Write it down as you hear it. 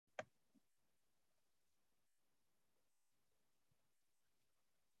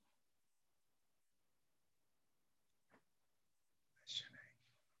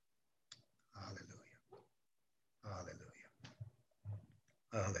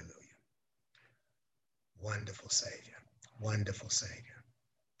Hallelujah. Wonderful Savior. Wonderful Savior.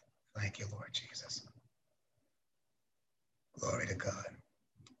 Thank you, Lord Jesus. Glory to God.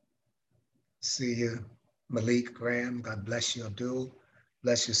 See you, Malik Graham. God bless you, Abdul.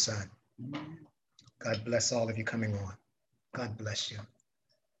 Bless you, son. God bless all of you coming on. God bless you.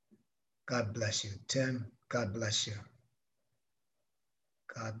 God bless you. Tim, God bless you.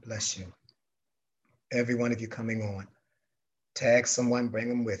 God bless you. Every one of you coming on. Tag someone, bring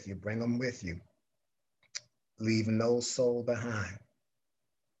them with you. Bring them with you. Leave no soul behind.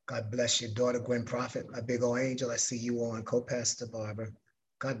 God bless you, daughter Gwen Prophet, my big old angel. I see you on. Co-pastor Barbara.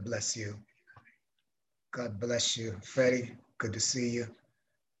 God bless you. God bless you. Freddie, good to see you.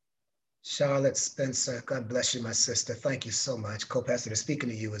 Charlotte Spencer, God bless you, my sister. Thank you so much. Co-pastor, they're speaking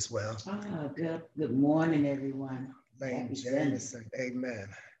to you as well. Good morning, everyone. Lane Jameson, amen.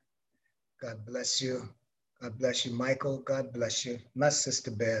 God bless you. God bless you, Michael. God bless you. My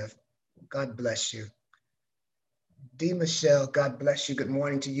sister Bev, God bless you. D. Michelle, God bless you. Good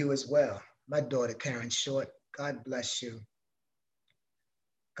morning to you as well. My daughter Karen Short, God bless you.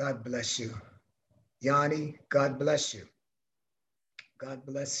 God bless you. Yanni, God bless you. God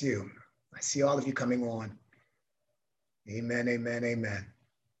bless you. I see all of you coming on. Amen, amen, amen.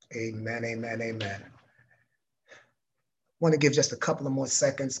 Amen, amen, amen. I want to give just a couple of more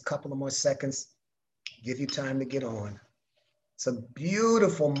seconds, give you time to get on. It's a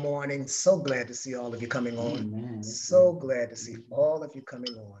beautiful morning. So glad to see all of you coming on. Amen. So glad to see all of you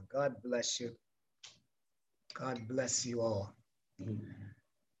coming on. God bless you. God bless you all. Amen.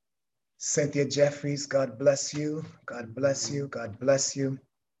 Cynthia Jeffries, God bless you. God bless you. God bless you.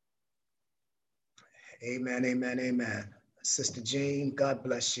 Amen, amen, amen. Sister Jean, God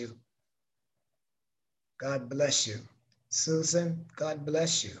bless you. God bless you. Susan, God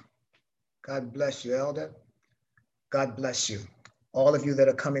bless you. God bless you, Elder. God bless you. All of you that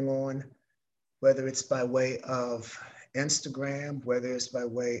are coming on, whether it's by way of Instagram, whether it's by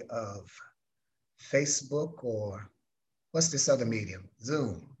way of Facebook, or what's this other medium?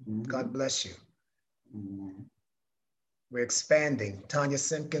 Zoom. God bless you. We're expanding. Tanya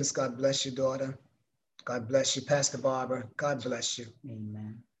Simpkins, God bless you, daughter. God bless you, Pastor Barbara. God bless you.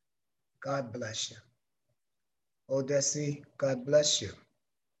 Amen. God bless you. Odessi, God bless you.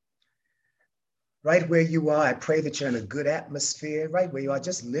 Right where you are, I pray that you're in a good atmosphere. Right where you are,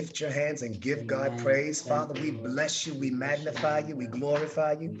 just lift your hands and give God praise. Father, we bless you, we magnify you, we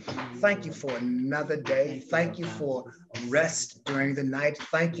glorify you. Thank you for another day. Thank you for rest during the night.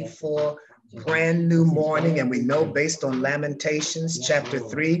 Thank you for brand new morning. And we know based on Lamentations chapter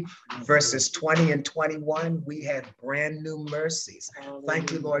 3, verses 20 and 21, we have brand new mercies.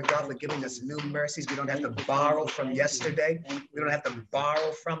 Thank you, Lord God, for giving us new mercies. We don't have to borrow from yesterday. We don't have to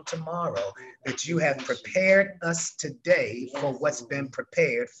borrow from tomorrow. That you have prepared us today for what's been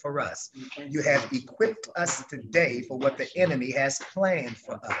prepared for us. You have equipped us today for what the enemy has planned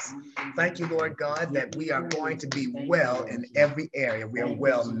for us. Thank you, Lord God, that we are going to be well in every area. We are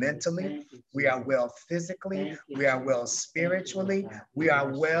well mentally. We are well physically. We are well spiritually. We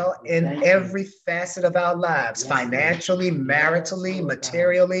are well in every facet of our lives, financially, maritally,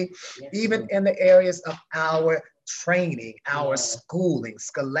 materially, even in the areas of our training, our schooling,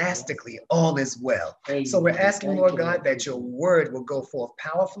 scholastically, all is well. So we're asking, Lord God, that your word will go forth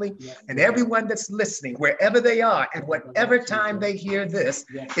powerfully, and everyone that's listening, wherever they are, at whatever time they hear this,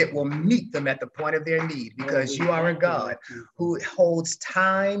 it will meet them at the point of their need, because you are a God who holds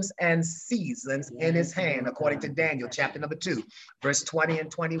times and seasons in his hand, according to Daniel chapter number 2, verse 20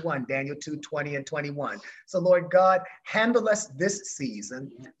 and 21, Daniel 2, 20 and 21. So Lord God, handle us this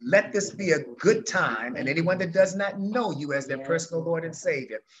season. Let this be a good time, and anyone that does not know you as their personal Lord and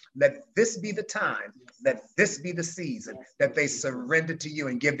Savior, let this be the time, let this be the season that they surrender to you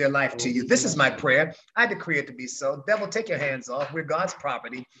and give their life to you. This is my prayer. I decree it to be so. Devil, take your hands off. We're God's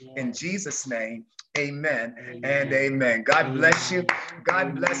property. In Jesus' name, amen and amen. God bless you.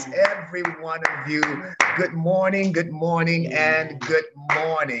 God bless every one of you. Good morning, and good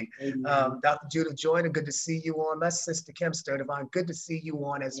morning. Dr. Judith Joyner, good to see you on. My sister Kim Sturdivant, good to see you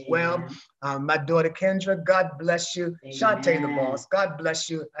on as well. My daughter Kendra, God bless you. Shantae the boss, God bless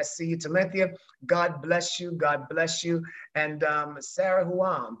you. I see you. Talithia, God bless you. God bless you. And Sarah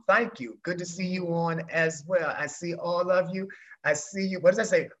Huam, thank you. Good to see you on as well. I see all of you. I see you. What does that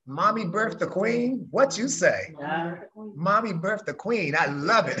say? Mommy birthed the queen? What you say? Mommy birthed the queen. I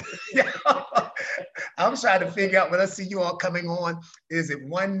love it. I'm trying to figure out when I see you all coming on, is it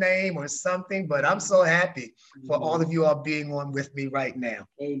one name or something? But I'm so happy for all of you all being on with me right now.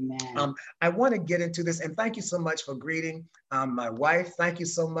 Amen. I want to get into this, and thank you so much for greeting My wife, thank you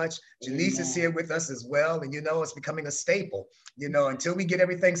so much. Janice is here with us as well. And it's becoming a staple, until we get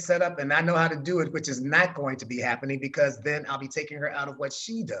everything set up and I know how to do it, which is not going to be happening because then I'll be taking her out of what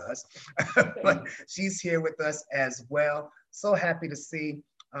she does. But she's here with us as well. So happy to see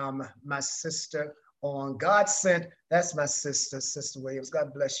my sister on. God sent, that's my sister, Sister Williams.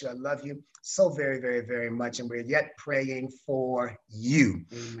 God bless you. I love you so very, very, very much. And we're yet praying for you.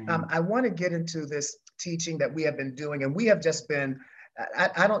 I want to get into this teaching that we have been doing, and we have just been,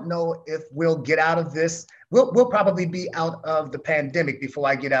 I don't know if we'll get out of this. We'll probably be out of the pandemic before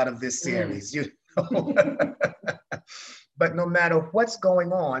I get out of this series. But no matter what's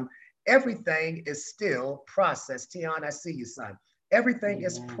going on, everything is still processed. Tian, I see you, son. Everything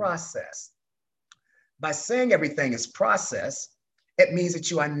is processed. By saying everything is processed, it means that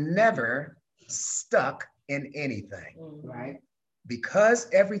you are never stuck in anything. Right. Because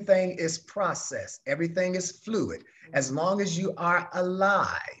everything is processed, everything is fluid. As long as you are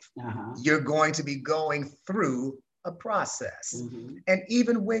alive, you're going to be going through a process. And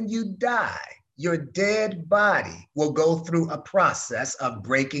even when you die, your dead body will go through a process of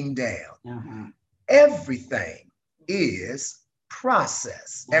breaking down. Everything is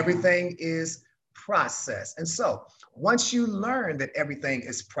process. Everything is process. And so once you learn that everything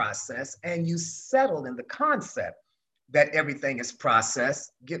is process and you settle in the concept that everything is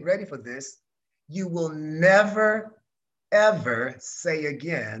processed, get ready for this, you will never, ever say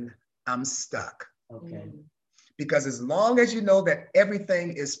again, I'm stuck. Okay. Because as long as you know that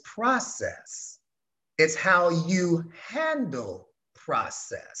everything is processed, it's how you handle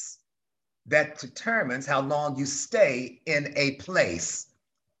process that determines how long you stay in a place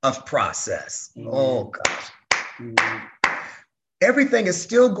of process. Oh gosh. Everything is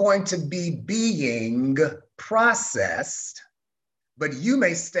still going to be being processed, but you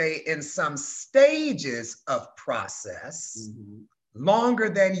may stay in some stages of process longer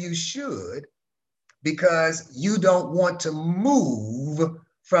than you should because you don't want to move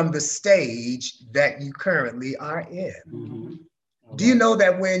from the stage that you currently are in. Do you know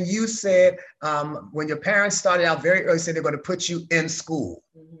that when you said, when your parents started out very early, said they're going to put you in school,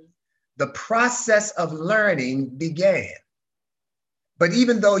 the process of learning began. But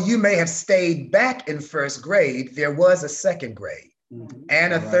even though you may have stayed back in first grade, there was a second grade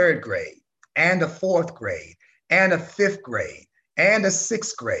and a third grade and a fourth grade and a fifth grade and a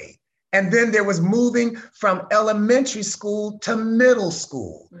sixth grade. And then there was moving from elementary school to middle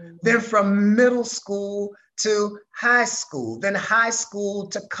school, then from middle school to high school, then high school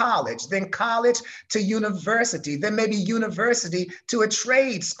to college, then college to university, then maybe university to a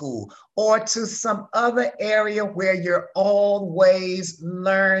trade school or to some other area where you're always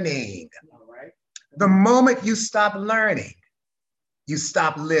learning. The moment you stop learning, you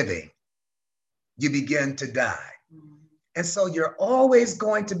stop living, you begin to die. And so you're always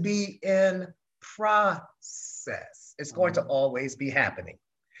going to be in process. It's going to always be happening.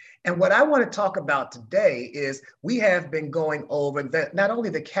 And what I want to talk about today is we have been going over not only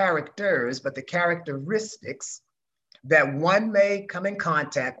the characters, but the characteristics that one may come in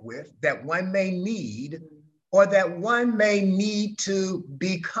contact with, that one may need, or that one may need to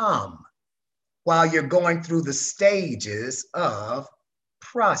become while you're going through the stages of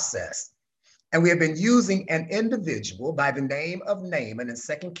process. And we have been using an individual by the name of Naaman in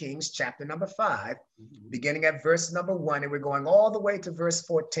 2 Kings chapter number 5, beginning at verse number 1, and we're going all the way to verse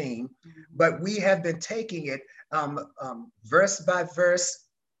 14. But we have been taking it verse by verse,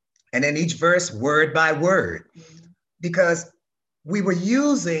 and in each verse, word by word, because we were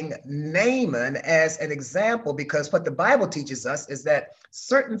using Naaman as an example because what the Bible teaches us is that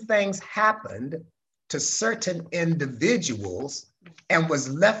certain things happened to certain individuals and was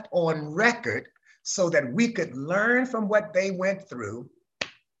left on record so that we could learn from what they went through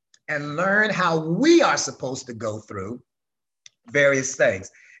and learn how we are supposed to go through various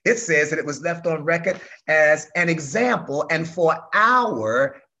things. It says that it was left on record as an example and for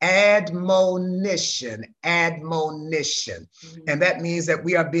our admonition. And that means that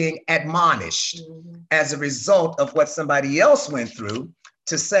we are being admonished as a result of what somebody else went through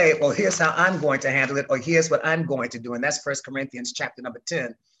to say, well, here's how I'm going to handle it, or here's what I'm going to do. And that's 1 Corinthians chapter number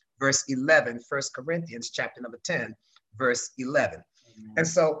 10, verse 11, 1 Corinthians chapter number 10, verse 11. And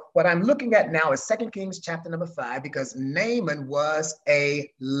so what I'm looking at now is 2 Kings chapter number 5, because Naaman was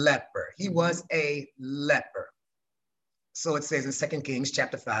a leper. He was a leper. So it says in 2 Kings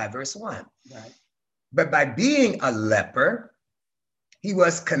chapter 5, verse 1. Right. But by being a leper, he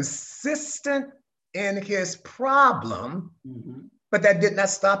was consistent in his problem, but that did not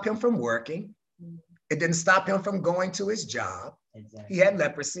stop him from working. It didn't stop him from going to his job. Exactly. He had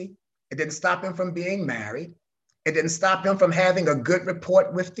leprosy. It didn't stop him from being married. It didn't stop him from having a good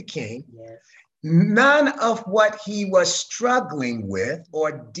report with the king. Yes. None of what he was struggling with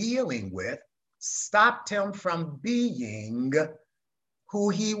or dealing with stopped him from being who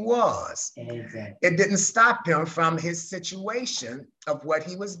he was. Exactly. It didn't stop him from his situation of what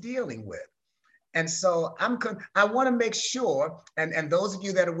he was dealing with. And so I want to make sure, and those of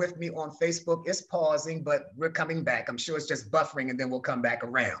you that are with me on Facebook, it's pausing, but we're coming back. I'm sure it's just buffering and then we'll come back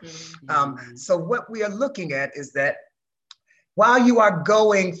around. So what we are looking at is that while you are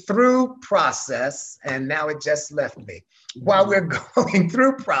going through process, and now it just left me, while we're going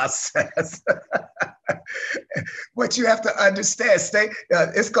through process, what you have to understand,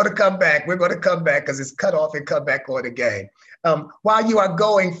 it's going to come back. We're going to come back because it's cut off and come back on again. While you are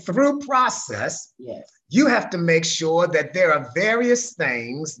going through process, yes, you have to make sure that there are various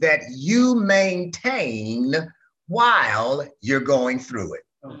things that you maintain while you're going through it.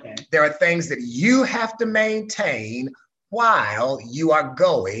 Okay. There are things that you have to maintain while you are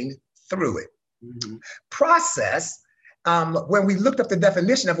going through it. Mm-hmm. Process, when we looked up the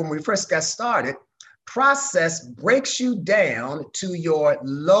definition of when we first got started, process breaks you down to your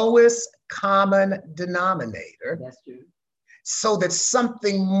lowest common denominator. That's true. So that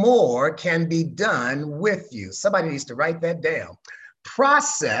something more can be done with you. Somebody needs to write that down.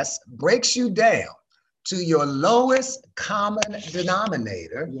 Process breaks you down to your lowest common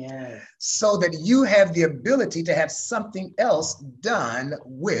denominator. Yes. So that you have the ability to have something else done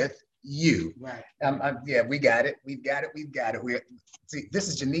with you. Right. Yeah, we got it. We've got it. See, this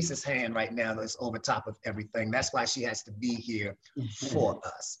is Janice's hand right now that's over top of everything. That's why she has to be here for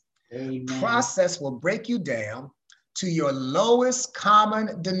us. Amen. Process will break you down to your lowest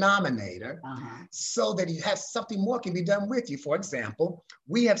common denominator, so that you have something more can be done with you. For example,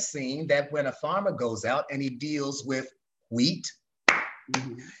 we have seen that when a farmer goes out and he deals with wheat,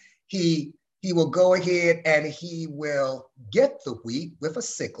 he will go ahead and he will get the wheat with a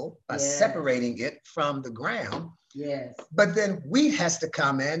sickle by separating it from the ground. Yes. But then wheat has to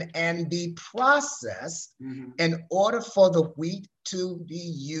come in and be processed in order for the wheat to be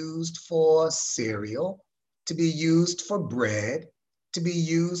used for cereal, to be used for bread, to be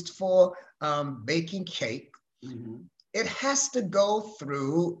used for baking cake. It has to go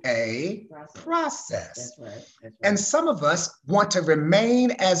through a process. That's right. And some of us want to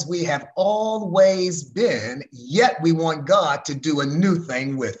remain as we have always been, yet we want God to do a new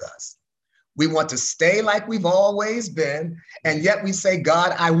thing with us. We want to stay like we've always been, and yet we say,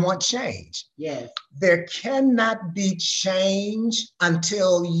 God, I want change. Yes. There cannot be change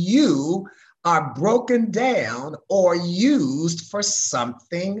until you are broken down or used for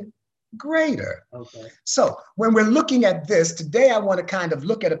something greater. Okay. So when we're looking at this today, I want to kind of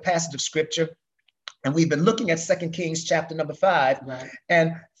look at a passage of scripture, and we've been looking at 2 Kings chapter number 5. Right.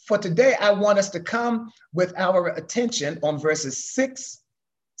 And for today, I want us to come with our attention on verses 6,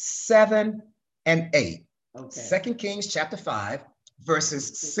 7, and 8. Okay. 2 Kings chapter 5,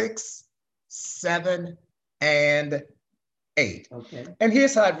 verses 6, 7, and 8. Okay. And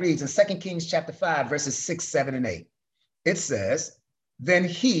here's how it reads in 2 Kings chapter 5, verses 6, 7, and 8. It says, then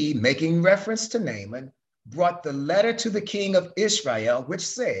he, making reference to Naaman, brought the letter to the king of Israel, which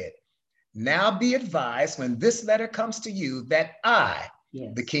said, now be advised when this letter comes to you that I,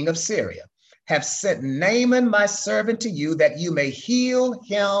 the king of Syria, have sent Naaman my servant to you that you may heal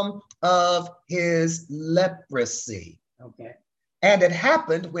him of his leprosy. Okay. And it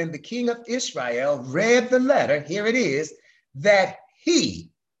happened when the king of Israel read the letter, here it is, that he,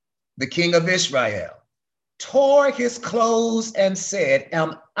 the king of Israel, tore his clothes and said,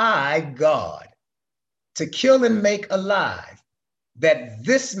 am I God to kill and make alive, that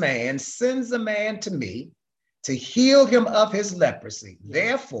this man sends a man to me to heal him of his leprosy?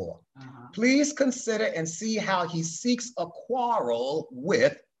 Therefore, please consider and see how he seeks a quarrel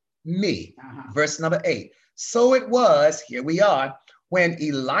with me. Verse number 8. So it was, here we are, when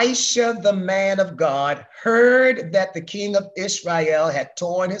Elisha, the man of God, heard that the king of Israel had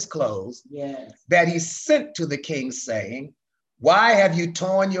torn his clothes, that he sent to the king saying, why have you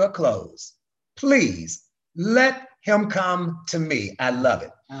torn your clothes? Please let him come to me. I love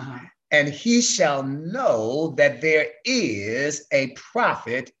it. And he shall know that there is a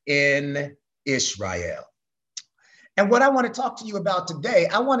prophet in Israel. And what I want to talk to you about today,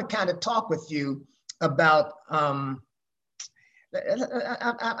 I want to kind of talk with you about, I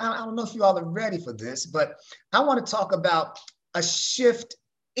don't know if you all are ready for this, but I want to talk about a shift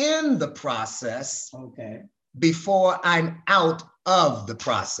in the process before I'm out of the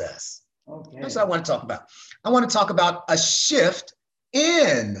process. That's what I want to talk about. I want to talk about a shift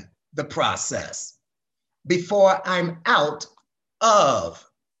in the process before I'm out of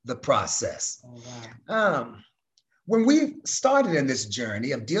the process. when we started in this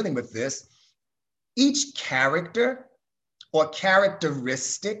journey of dealing with this, each character or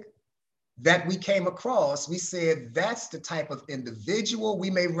characteristic that we came across, we said that's the type of individual we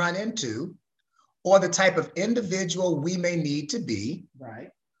may run into, or the type of individual we may need to be, Right.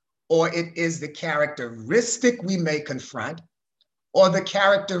 or it is the characteristic we may confront, or the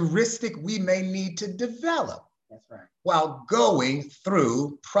characteristic we may need to develop. That's right. While going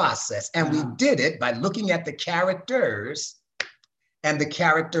through process. And we did it by looking at the characters and the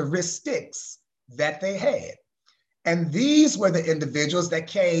characteristics that they had. And these were the individuals that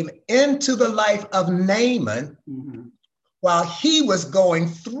came into the life of Naaman while he was going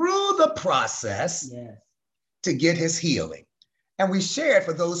through the process to get his healing. And we shared,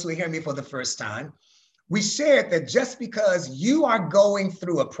 for those who hear me for the first time, we shared that just because you are going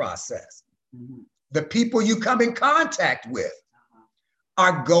through a process, the people you come in contact with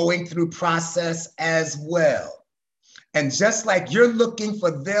are going through process as well. And just like you're looking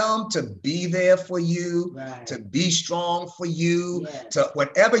for them to be there for you, to be strong for you, to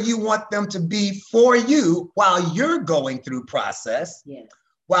whatever you want them to be for you while you're going through process,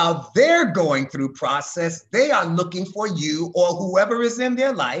 while they're going through process, they are looking for you or whoever is in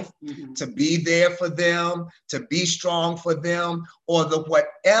their life to be there for them, to be strong for them, or the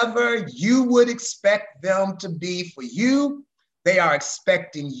whatever you would expect them to be for you, they are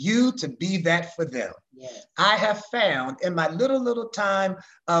expecting you to be that for them. I have found in my little time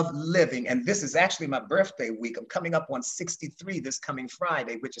of living, and this is actually my birthday week, I'm coming up on 63 this coming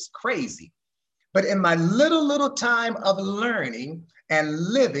Friday, which is crazy. But in my little time of learning and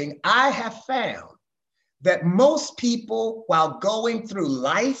living, I have found that most people, while going through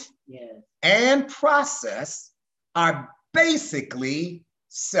life and process, are basically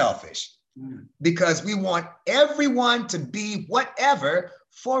selfish because we want everyone to be whatever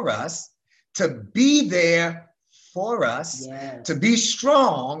for us, to be there for us, to be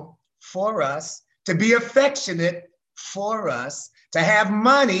strong for us, to be affectionate for us, to have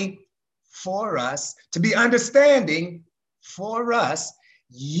money for us, to be understanding for us.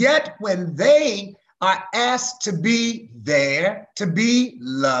 Yet when they are asked to be there, to be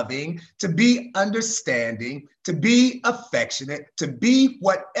loving, to be understanding, to be affectionate, to be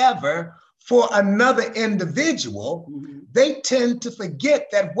whatever for another individual, they tend to forget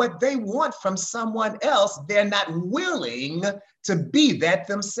that what they want from someone else, they're not willing to be that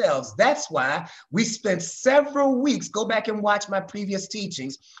themselves. That's why we spent several weeks, go back and watch my previous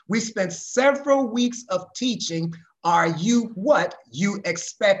teachings, we spent several weeks of teaching, are you what you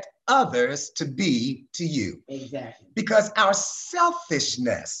expect others to be to you? Exactly. Because our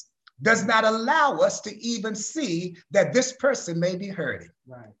selfishness does not allow us to even see that this person may be hurting.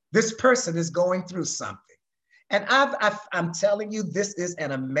 This person is going through something. And I'm telling you, this is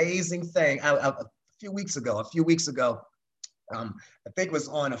an amazing thing. A few weeks ago, I think it was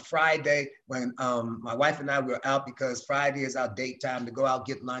on a Friday when my wife and I were out, because Friday is our date time to go out,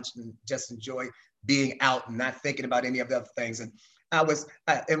 get lunch, and just enjoy being out and not thinking about any of the other things. And I was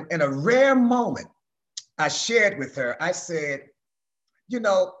in a rare moment, I shared with her, I said, you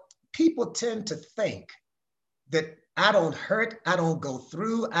know, people tend to think that I don't hurt, I don't go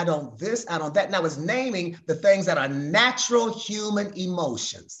through, I don't this, I don't that. And I was naming the things that are natural human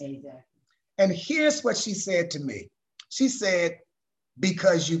emotions. Exactly. And here's what she said to me. She said,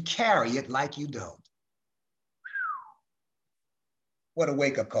 because you carry it like you don't. What a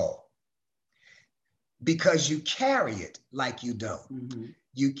wake-up call. Because you carry it like you don't.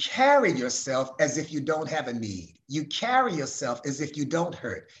 You carry yourself as if you don't have a need. You carry yourself as if you don't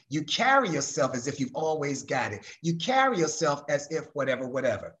hurt. You carry yourself as if you've always got it. You carry yourself as if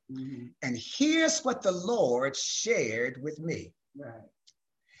whatever. And here's what the Lord shared with me.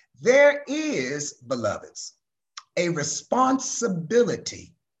 There is, beloveds, a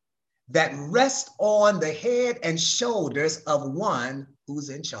responsibility that rests on the head and shoulders of one who's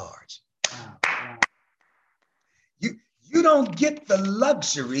in charge. You don't get the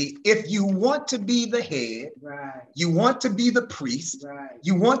luxury if you want to be the head, you want to be the priest,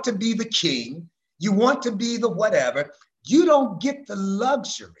 you want to be the king, you want to be the whatever. You don't get the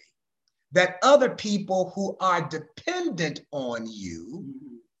luxury that other people who are dependent on you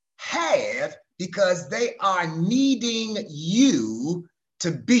have, because they are needing you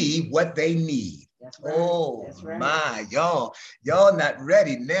to be what they need. Oh my, y'all not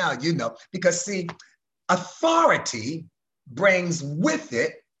ready now, you know, because see, authority brings with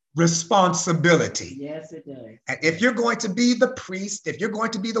it responsibility. Yes, it does. And if you're going to be the priest, if you're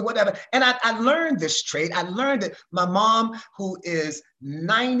going to be the whatever, and I learned this trait. I learned it. My mom, who is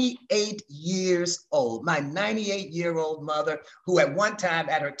 98 years old, my 98-year-old mother, who at one time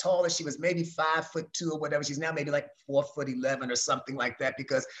at her tallest, she was maybe 5'2" or whatever. She's now maybe like 4'11" or something like that,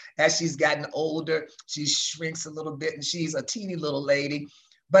 because as she's gotten older, she shrinks a little bit and she's a teeny little lady.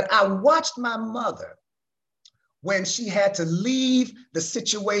 But I watched my mother when she had to leave the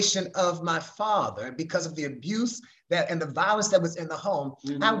situation of my father because of the abuse and the violence that was in the home.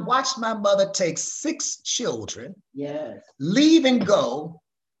 Mm-hmm. I watched my mother take 6 children, yes, leave and go,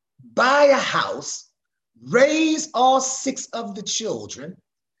 buy a house, raise all 6 of the children,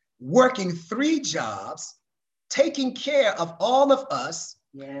 working 3 jobs, taking care of all of us,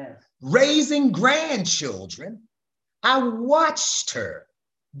 yes, raising grandchildren. I watched her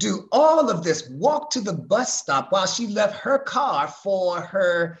do all of this, walk to the bus stop while she left her car for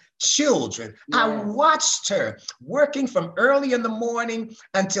her children. Yeah. I watched her working from early in the morning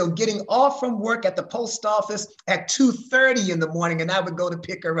until getting off from work at the post office at 2:30 in the morning, and I would go to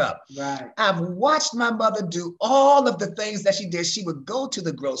pick her up. Right. I've watched my mother do all of the things that she did. She would go to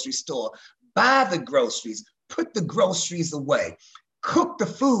the grocery store, buy the groceries, put the groceries away, cook the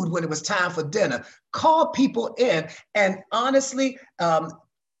food when it was time for dinner, call people in, and honestly,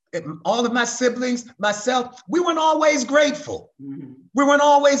 all of my siblings, myself, we weren't always grateful. Mm-hmm. We weren't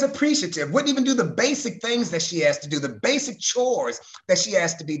always appreciative. Wouldn't even do the basic things that she has to do, the basic chores that she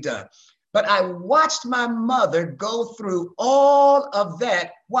has to be done. But I watched my mother go through all of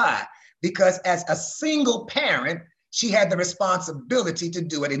that. Why? Because as a single parent, she had the responsibility to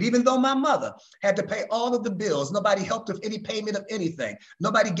do it. And even though my mother had to pay all of the bills, nobody helped with any payment of anything.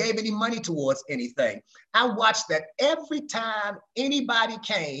 Nobody gave any money towards anything. I watched that every time anybody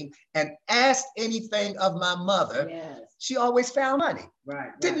came and asked anything of my mother, yes, she always found money.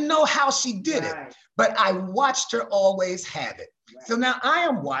 Right. Didn't know how she did it, but I watched her always have it. Right. So now I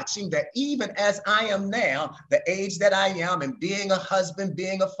am watching that even as I am now, the age that I am, and being a husband,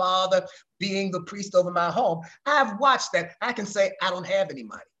 being a father, being the priest over my home, I've watched that. I can say, I don't have any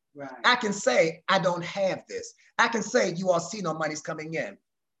money. Right. I can say, I don't have this. I can say, you all see no money's coming in.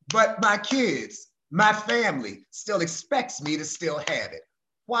 But my kids, my family still expects me to still have it.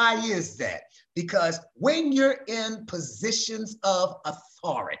 Why is that? Because when you're in positions of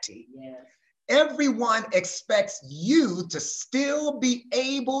authority, yes, everyone expects you to still be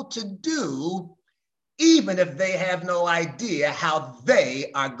able to do, even if they have no idea how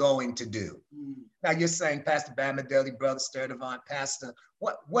they are going to do. Mm. Now you're saying, Pastor Bamidele, Brother Sturdivant, Pastor,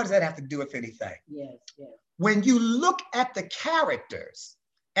 what does that have to do with anything? Yes, yes. When you look at the characters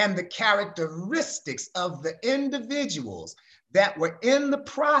and the characteristics of the individuals that were in the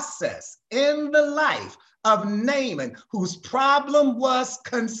process, in the life of Naaman, whose problem was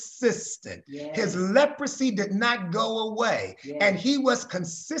consistent. Yes. His leprosy did not go away. Yes. And he was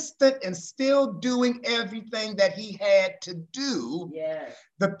consistent in still doing everything that he had to do. Yes.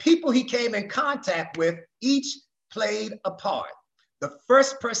 The people he came in contact with each played a part. The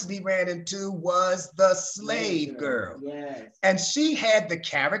first person he ran into was the slave girl. Yes. And she had the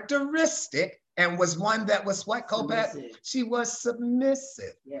characteristic and was one that was what, Copat? She was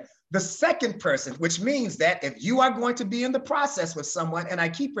submissive. Yes. The second person, which means that if you are going to be in the process with someone, and I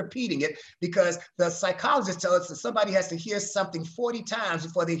keep repeating it because the psychologists tell us that somebody has to hear something 40 times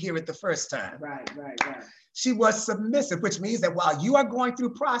before they hear it the first time. Right. She was submissive, which means that while you are going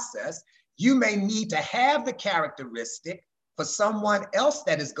through process, you may need to have the characteristic for someone else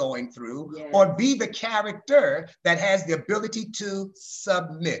that is going through, yes, or be the character that has the ability to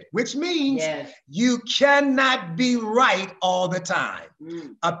submit, which means, yes, you cannot be right all the time.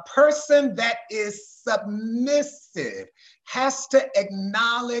 Mm. A person that is submissive has to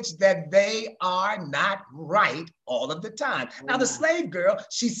acknowledge that they are not right all of the time. Oh, now, the slave girl,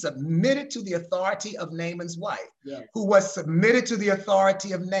 she submitted to the authority of Naaman's wife, yes, who was submitted to the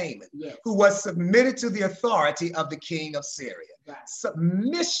authority of Naaman, yes, who was submitted to the authority of the king of Syria. Right.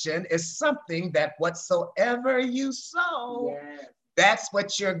 Submission is something that whatsoever you sow, yes, that's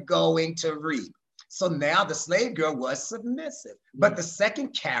what you're going to reap. So now the slave girl was submissive. Yes. But the second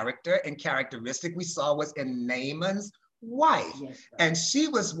character and characteristic we saw was in Naaman's wife. Yes, right. And she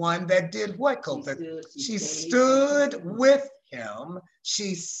was one that did what, Copa? She stood with him.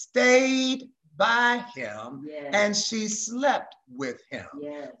 She stayed by him, yes, and she slept with him,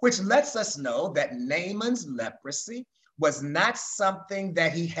 yes, which lets us know that Naaman's leprosy was not something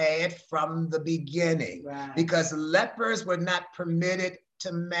that he had from the beginning, right, because lepers were not permitted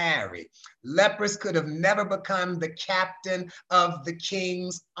to marry. Lepers could have never become the captain of the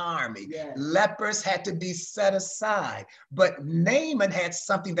king's army. Yes. Lepers had to be set aside. But Naaman had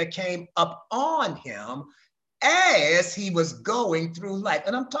something that came up on him as he was going through life.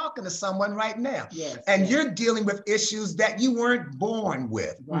 And I'm talking to someone right now. Yes, and yes. You're dealing with issues that you weren't born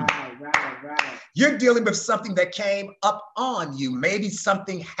with. Right. You're dealing with something that came up on you. Maybe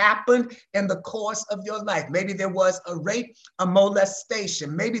something happened in the course of your life. Maybe there was a rape, a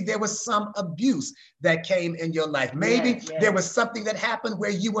molestation. Maybe there was some abuse that came in your life. Maybe there was something that happened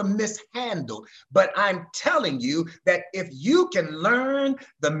where you were mishandled. But I'm telling you that if you can learn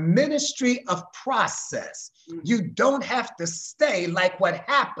the ministry of process, you don't have to stay like what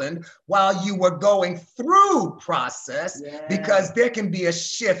happened while you were going through process, because there can be a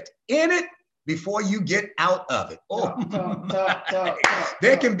shift in it before you get out of it.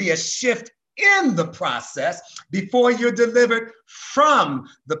 There can be a shift in the process before you're delivered from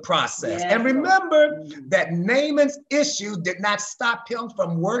the process. And remember that Naaman's issue did not stop him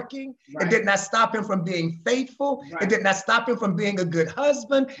from working. It did not stop him from being faithful. It did not stop him from being a good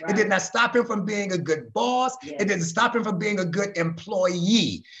husband. It did not stop him from being a good boss. It didn't stop him from being a good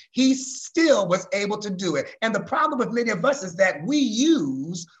employee. He still was able to do it. And the problem with many of us is that we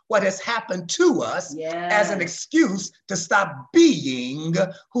use what has happened to us as an excuse to stop being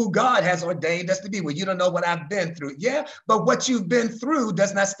who God has ordained us to be. Well, you don't know what I've been through. Yeah, but what you've been through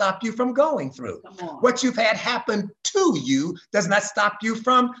does not stop you from going through. What you've had happen to you does not stop you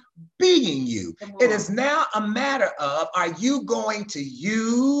from being you. It is now a matter of, are you going to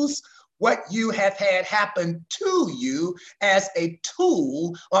use what you have had happen to you as a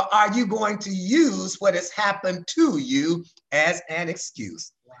tool, or are you going to use what has happened to you as an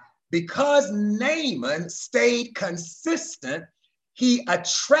excuse? Because Naaman stayed consistent, he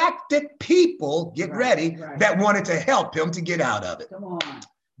attracted people, get ready, that wanted to help him to get out of it. Come on.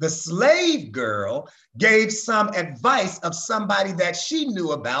 The slave girl gave some advice of somebody that she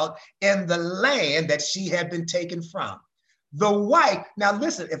knew about in the land that she had been taken from. The wife, now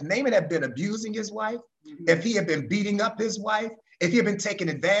listen, if Naaman had been abusing his wife, if he had been beating up his wife, if he had been taking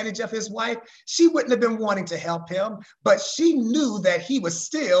advantage of his wife, she wouldn't have been wanting to help him, but she knew that he was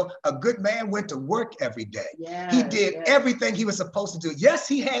still a good man, went to work every day. He did everything he was supposed to do. Yes,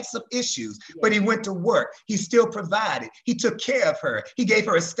 he had some issues, but he went to work. He still provided. He took care of her. He gave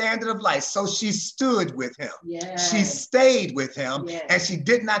her a standard of life. So she stood with him. She stayed with him, and she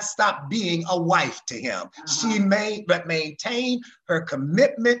did not stop being a wife to him. She maintained her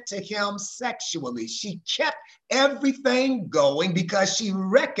commitment to him sexually. She kept everything going because she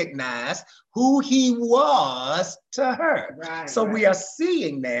recognized who he was to her. So we are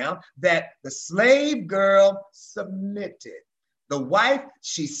seeing now that the slave girl submitted. The wife,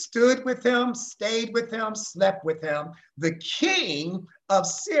 she stood with him, stayed with him, slept with him. The king of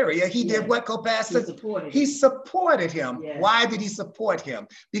Syria, he did what, co-pastor? He supported him. Why did he support him?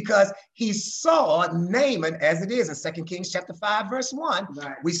 Because he saw Naaman, as it is in 2 Kings chapter 5, verse 1.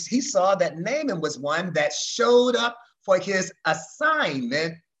 He saw that Naaman was one that showed up for his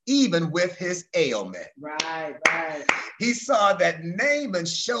assignment, even with his ailment. He saw that Naaman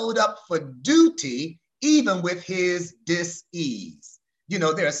showed up for duty, even with his dis-ease. You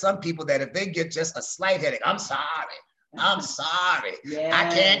know, there are some people that if they get just a slight headache, I'm sorry.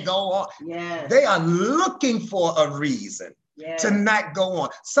 I can't go on. They are looking for a reason to not go on.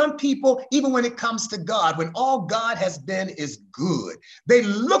 Some people, even when it comes to God, when all God has been is good, they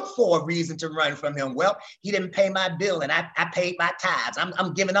look for a reason to run from him. Well, he didn't pay my bill and I paid my tithes.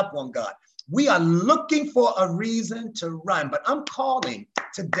 I'm giving up on God. We are looking for a reason to run, but I'm calling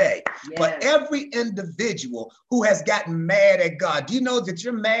today for every individual who has gotten mad at God. Do you know that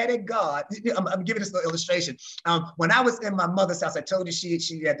you're mad at God? I'm giving this little illustration. When I was in my mother's house, I told you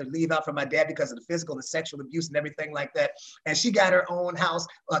she had to leave out from my dad because of the physical and sexual abuse and everything like that. And she got her own house,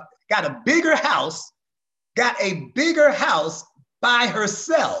 got a bigger house by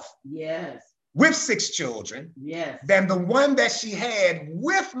herself. With 6 children, than the one that she had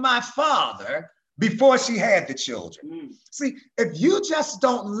with my father before she had the children. See, if you just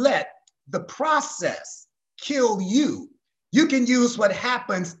don't let the process kill you, you can use what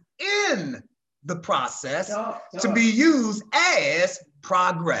happens in the process to be used as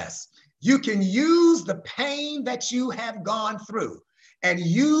progress. You can use the pain that you have gone through and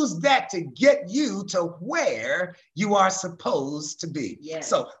use that to get you to where you are supposed to be.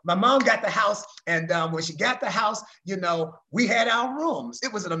 So my mom got the house, and when she got the house, you know, we had our rooms.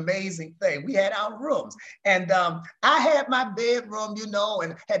 It was an amazing thing. We had our rooms. And I had my bedroom, you know,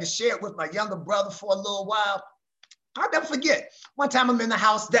 and had to share it with my younger brother for a little while. I'll never forget. One time I'm in the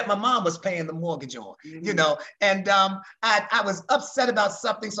house that my mom was paying the mortgage on, and I was upset about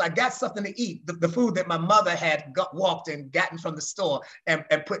something. So I got something to eat, the food that my mother had walked and gotten from the store and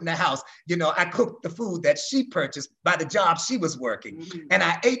put in the house. I cooked the food that she purchased by the job she was working. And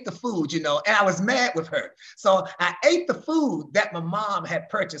I ate the food, and I was mad with her. So I ate the food that my mom had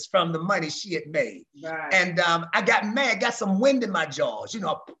purchased from the money she had made. Right. And I got mad, got some wind in my jaws,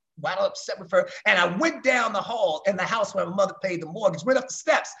 Got upset with her, and I went down the hall in the house where my mother paid the mortgage, went up the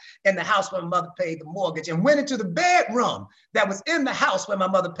steps in the house where my mother paid the mortgage, and went into the bedroom that was in the house where my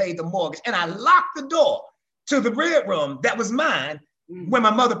mother paid the mortgage, and I locked the door to the bedroom that was mine when my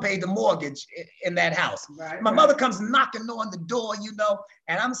mother paid the mortgage in that house. My mother comes knocking on the door,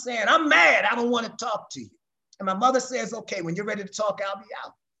 and I'm saying, I'm mad, I don't want to talk to you. And my mother says, okay, when you're ready to talk, I'll be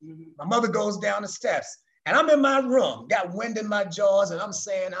out. My mother goes down the steps. And I'm in my room, got wind in my jaws, and I'm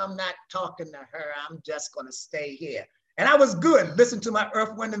saying, I'm not talking to her. I'm just going to stay here. And I was good. Listen to my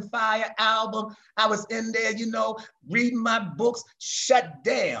Earth, Wind, and Fire album. I was in there, reading my books, shut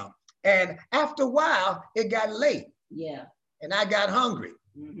down. And after a while, it got late. Yeah. And I got hungry.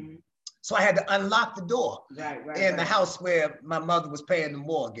 So I had to unlock the door in the house where my mother was paying the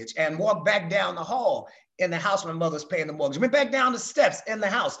mortgage and walk back down the hall in the house where my mother's paying the mortgage. Went back down the steps in the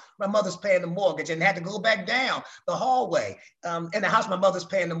house my mother's paying the mortgage and had to go back down the hallway in the house my mother's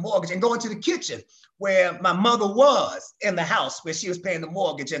paying the mortgage and go into the kitchen where my mother was in the house where she was paying the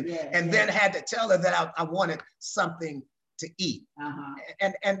mortgage and then had to tell her that I wanted something to eat.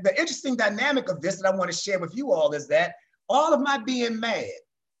 And the interesting dynamic of this that I want to share with you all is that all of my being mad,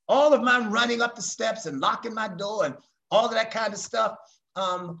 all of my running up the steps and locking my door and all of that kind of stuff,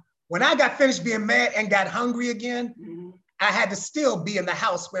 when I got finished being mad and got hungry again, I had to still be in the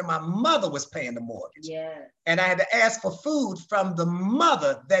house where my mother was paying the mortgage. And I had to ask for food from the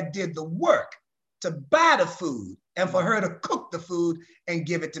mother that did the work to buy the food and for her to cook the food and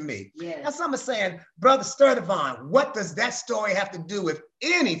give it to me. Now some are saying, Brother Sturdivant, what does that story have to do with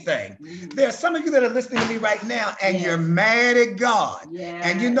anything? There are some of you that are listening to me right now and you're mad at God.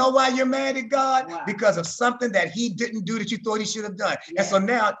 And you know why you're mad at God? Why? Because of something that he didn't do that you thought he should have done. And so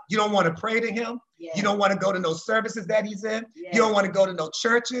now you don't want to pray to him. You don't want to go to no services that he's in. You don't want to go to no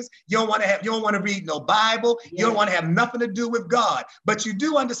churches. You don't want to read no Bible. You don't want to have nothing to do with God. But you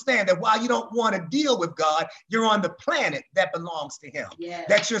do understand that while you don't want to deal with God, you're on the planet that belongs to him.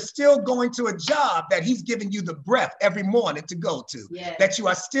 That you're still going to a job that he's giving you the breath every morning to go to. That you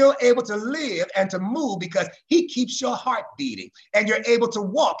are still able to live and to move because he keeps your heart beating. And you're able to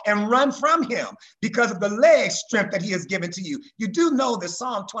walk and run from him because of the leg strength that he has given to you. You do know that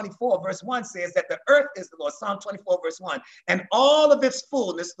Psalm 24 verse 1 says that the earth is the Lord, Psalm 24 verse 1, and all of its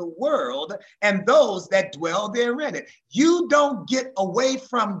fullness, the world and those that dwell therein. You don't get away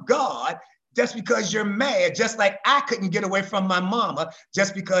from God just because you're mad, just like I couldn't get away from my mama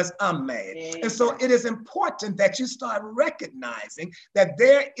just because I'm mad. And so it is important that you start recognizing that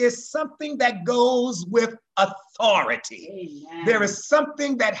there is something that goes with authority. There is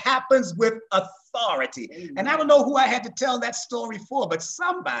something that happens with authority. And I don't know who I had to tell that story for, but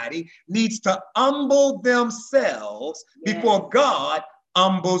somebody needs to humble themselves before God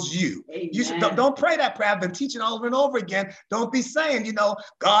humbles you. You should, don't pray that prayer. I've been teaching over and over again. Don't be saying,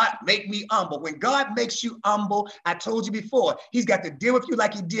 God, make me humble. When God makes you humble, I told you before, he's got to deal with you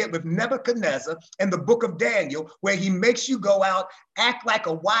like he did with Nebuchadnezzar in the book of Daniel, where he makes you go out, act like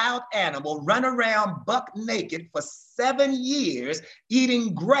a wild animal, run around buck naked for 7 years,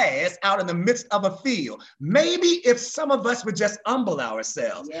 eating grass out in the midst of a field. Maybe if some of us would just humble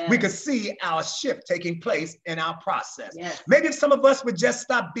ourselves, we could see our shift taking place in our process. Maybe if some of us would just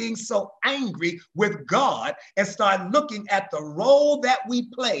stop being so angry with God and start looking at the role that we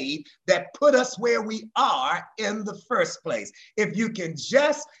played that put us where we are in the first place. If you can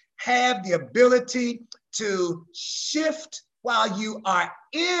just have the ability to shift while you are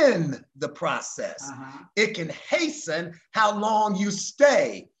in the process, it can hasten how long you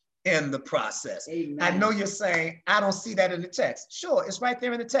stay in the process. I know you're saying, I don't see that in the text. Sure, it's right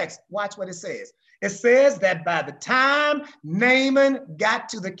there in the text. Watch what it says. It says that by the time Naaman got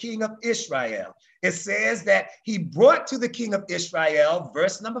to the king of Israel, it says that he brought to the king of Israel,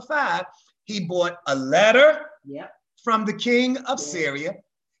 verse number 5, he brought a letter from the king of Syria.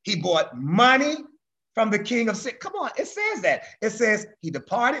 He brought money from the king of Syria. Come on, it says that. It says he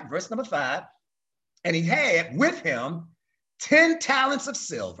departed, verse number 5, and he had with him 10 talents of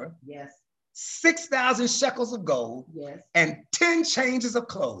silver, 6,000 shekels of gold, and 10 changes of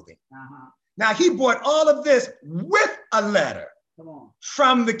clothing. Now he brought all of this with a letter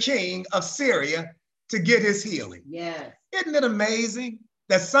from the king of Syria to get his healing. Isn't it amazing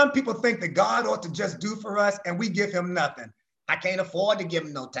that some people think that God ought to just do for us and we give him nothing. I can't afford to give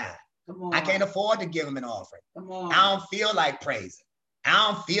him no time. I can't afford to give him an offering. I don't feel like praising.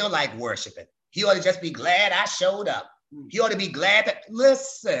 I don't feel like worshiping. He ought to just be glad I showed up. He ought to be glad that,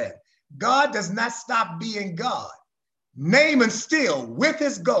 listen, God does not stop being God. Naaman still, with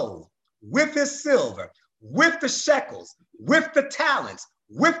his gold, with his silver, with the shekels, with the talents,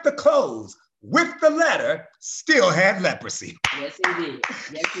 with the clothes, with the letter, still had leprosy. Yes, he did.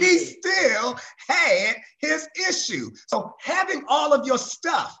 Yes, he still had his issue. So having all of your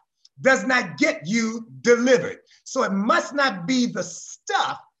stuff does not get you delivered. So it must not be the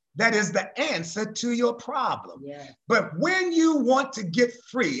stuff that is the answer to your problem. Yes. But when you want to get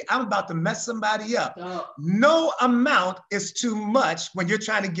free, I'm about to mess somebody up. No amount is too much when you're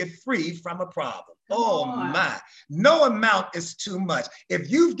trying to get free from a problem. Oh my, no amount is too much.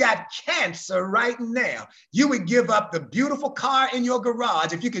 If you've got cancer right now, you would give up the beautiful car in your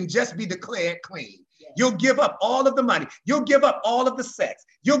garage if you can just be declared clean. You'll give up all of the money. You'll give up all of the sex.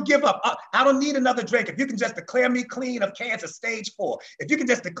 You'll give up, I don't need another drink. If you can just declare me clean of cancer stage 4, if you can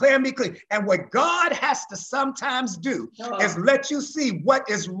just declare me clean. And what God has to sometimes do is let you see what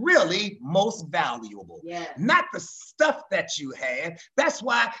is really most valuable. Not the stuff that you have. That's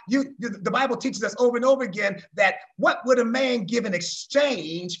why the Bible teaches us over and over again that what would a man give in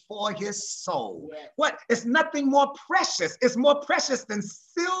exchange for his soul? What? It's nothing more precious. It's more precious than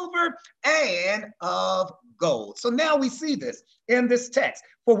silver and of gold. So now we see this in this text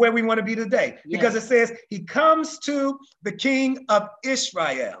for where we want to be today, because it says he comes to the king of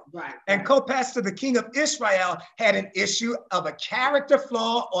Israel. And co-pastor, the king of Israel had an issue of a character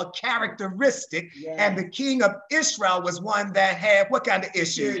flaw or characteristic. And the king of Israel was one that had what kind of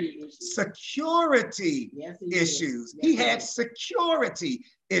issue? Security issues. He had security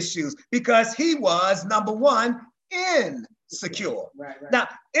issues because he was, number one, insecure. Now,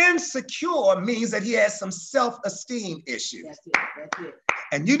 insecure means that he has some self-esteem issues. That's it.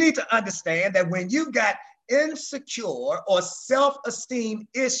 And you need to understand that when you've got insecure or self-esteem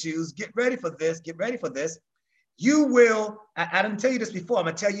issues, get ready for this, you will, I didn't tell you this before, I'm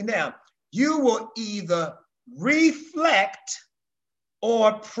gonna tell you now, you will either reflect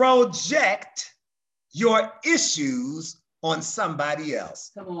or project your issues on somebody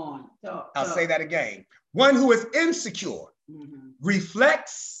else. Come on. I'll say that again. One who is insecure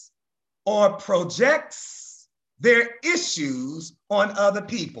reflects or projects their issues on other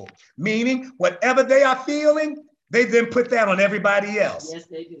people, meaning whatever they are feeling, they then put that on everybody else. Yes,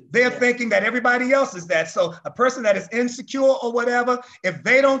 they do. They're thinking that everybody else is that. So a person that is insecure or whatever, if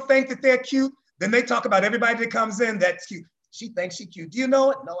they don't think that they're cute, then they talk about everybody that comes in that's cute. She thinks she's cute. Do you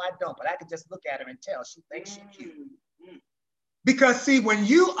know it? No, I don't, but I can just look at her and tell she thinks she's cute. Because see, when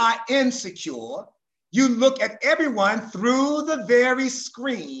you are insecure, you look at everyone through the very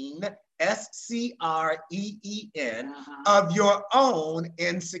screen, SCREEN, of your own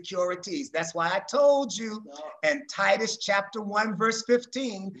insecurities. That's why I told you in Titus chapter 1, verse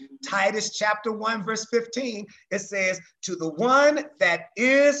 15, Titus chapter 1, verse 15, it says, to the one that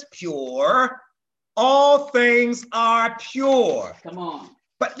is pure, all things are pure. Come on.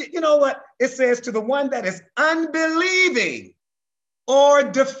 But you know what? It says to the one that is unbelieving or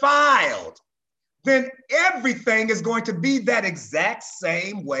defiled, then everything is going to be that exact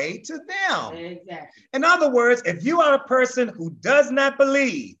same way to them. Exactly. In other words, if you are a person who does not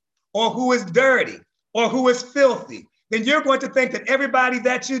believe, or who is dirty, or who is filthy, then you're going to think that everybody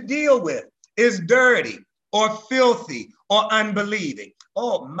that you deal with is dirty, or filthy, or unbelieving.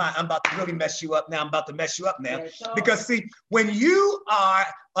 Oh my, I'm about to really mess you up now. Because see, when you are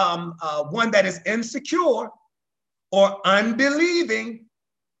one that is insecure or unbelieving,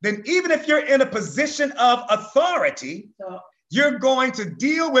 then even if you're in a position of authority, you're going to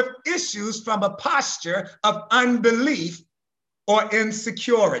deal with issues from a posture of unbelief or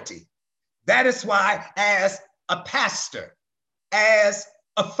insecurity. That is why, as a pastor, as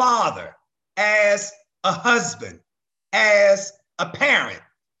a father, as a husband, as a parent,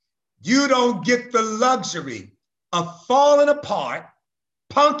 you don't get the luxury of falling apart,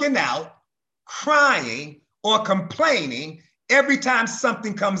 punking out, crying, or complaining every time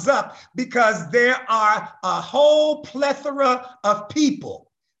something comes up, because there are a whole plethora of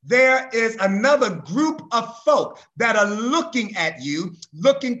people. There is another group of folk that are looking at you,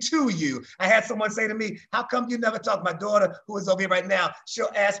 looking to you. I had someone say to me, how come you never talk? My daughter, who is over here right now,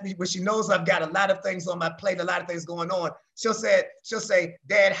 she'll ask me when she knows I've got a lot of things on my plate, a lot of things going on. She'll say,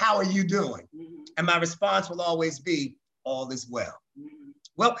 Dad, how are you doing? And my response will always be, all is well.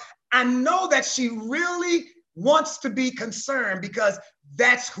 Well, I know that she really wants to be concerned because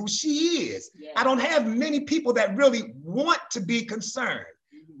that's who she is. I don't have many people that really want to be concerned.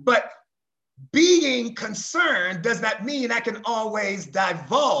 But being concerned does not mean I can always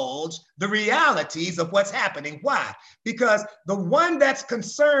divulge the realities of what's happening. Why? Because the one that's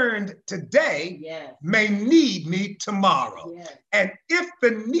concerned today may need me tomorrow. And if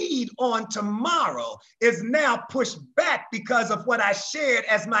the need on tomorrow is now pushed back because of what I shared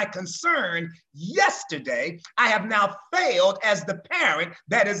as my concern yesterday, I have now failed as the parent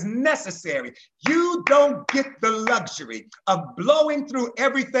that is necessary. You don't get the luxury of blowing through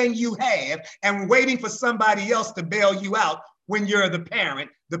everything you have and waiting for somebody else to bail you out when you're the parent,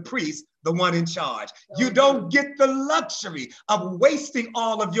 the priest, the one in charge. You don't get the luxury of wasting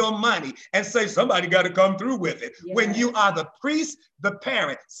all of your money and say, somebody got to come through with it. When you are the priest, the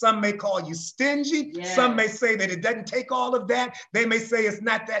parent, some may call you stingy. Some may say that it doesn't take all of that. They may say it's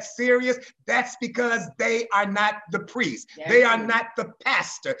not that serious. That's because they are not the priest. They are not the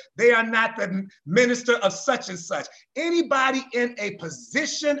pastor. They are not the minister of such and such. Anybody in a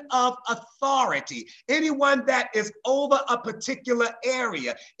position of authority, anyone that is over a particular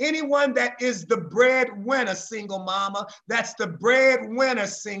area, anyone that is the breadwinner, single mama, that's the breadwinner,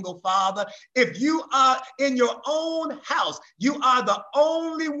 single father. If you are in your own house, you are the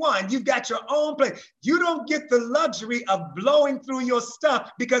only one, you've got your own place. You don't get the luxury of blowing through your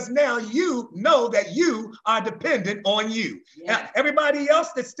stuff because now you know that you are dependent on you. Now, everybody else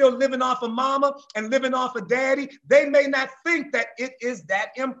that's still living off of mama and living off of daddy, they may not think that it is that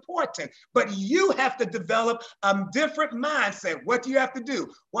important, but you have to develop a different mindset. What do you have to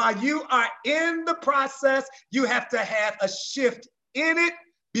do? While you are in the process, you have to have a shift in it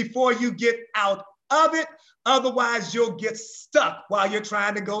before you get out of it. Otherwise, you'll get stuck while you're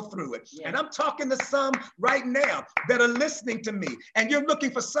trying to go through it. And I'm talking to some right now that are listening to me, and you're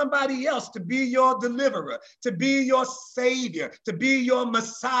looking for somebody else to be your deliverer, to be your savior, to be your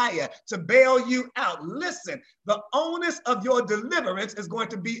Messiah, to bail you out. Listen, the onus of your deliverance is going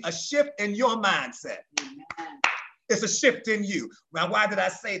to be a shift in your mindset. Amen. It's a shift in you. Now, why did I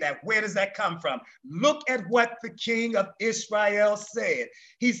say that? Where does that come from? Look at what the king of Israel said.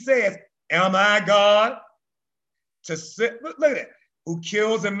 He says, am I God to sit? Look at it. Who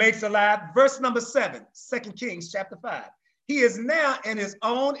kills and makes alive? Verse number 7, 2 Kings chapter 5. He is now in his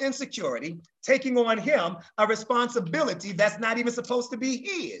own insecurity, taking on him a responsibility that's not even supposed to be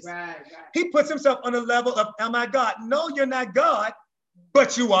his. He puts himself on a level of, am I God? No, you're not God,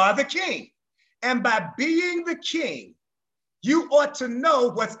 but you are the king. And by being the king, you ought to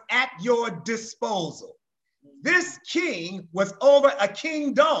know what's at your disposal. This king was over a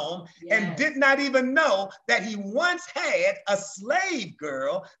kingdom and did not even know that he once had a slave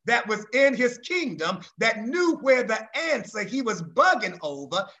girl that was in his kingdom that knew where the answer he was bugging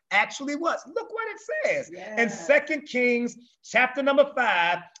over actually was. Look what it says in 2 Kings chapter number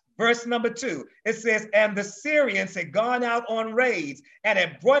 5, verse number 2, it says, and the Syrians had gone out on raids and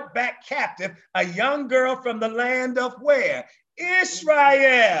had brought back captive a young girl from the land of where?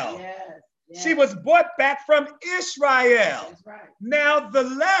 Israel. She was brought back from Israel. That's right. Now the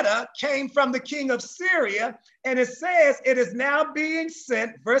letter came from the king of Syria, and it says it is now being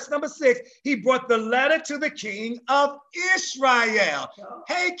sent. Verse number 6, he brought the letter to the king of Israel. Oh.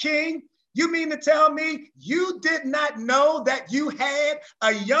 Hey, king, you mean to tell me you did not know that you had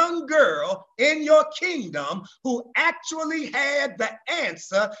a young girl in your kingdom who actually had the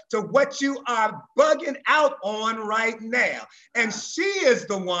answer to what you are bugging out on right now? And she is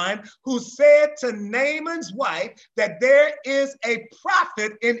the one who said to Naaman's wife that there is a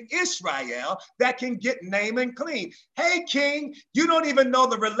prophet in Israel that can get Naaman clean. Hey, king, you don't even know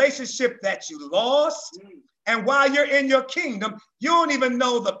the relationship that you lost. And while you're in your kingdom, you don't even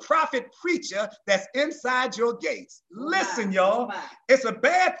know the prophet preacher that's inside your gates. Listen, y'all, it's a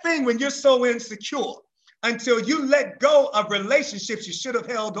bad thing when you're so insecure until you let go of relationships you should have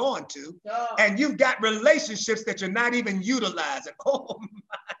held on to. And you've got relationships that you're not even utilizing. Oh,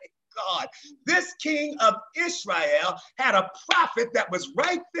 my God. This king of Israel had a prophet that was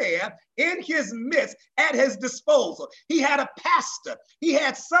right there in his midst at his disposal. He had a pastor. He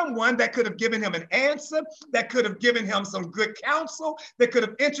had someone that could have given him an answer, that could have given him some good counsel, that could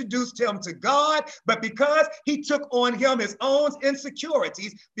have introduced him to God. But because he took on him his own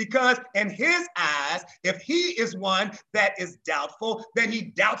insecurities, because in his eyes, if he is one that is doubtful, then he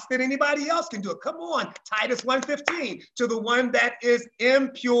doubts that anybody else can do it. Come on, Titus 1:15, to the one that is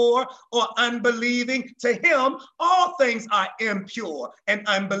impure or unbelieving, to him all things are impure and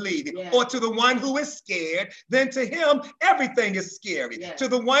unbelieving. or to the one who is scared, then to him, everything is scary. To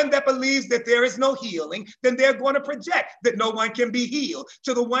the one that believes that there is no healing, then they're going to project that no one can be healed.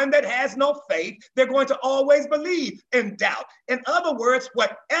 To the one that has no faith, they're going to always believe in doubt. In other words,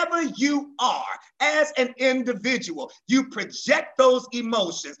 whatever you are as an individual, you project those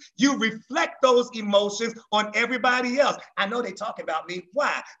emotions. You reflect those emotions on everybody else. I know they talk about me.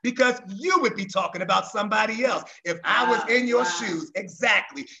 Why? Because you would be talking about somebody else. If I was in your shoes,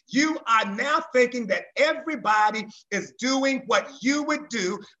 exactly. You are now thinking that everybody is doing what you would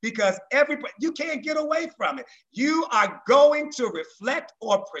do because everybody, you can't get away from it. You are going to reflect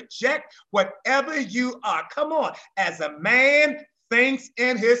or project whatever you are. Come on, as a man thinks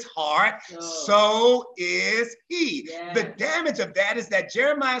in his heart, so is he. Yes. The damage of that is that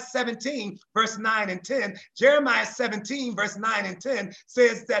Jeremiah 17, verse 9 and 10, Jeremiah 17, verse 9 and 10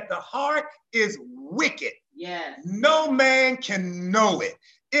 says that the heart is wicked. Yes. No man can know it.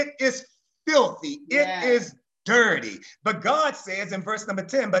 It is filthy. Yes. It is dirty. But God says in verse number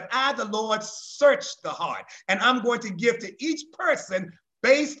 10, but I, the Lord, search the heart, and I'm going to give to each person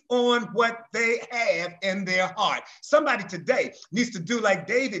based on what they have in their heart. Somebody today needs to do like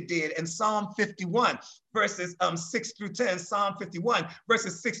David did in Psalm 51, verses 6 through 10, Psalm 51,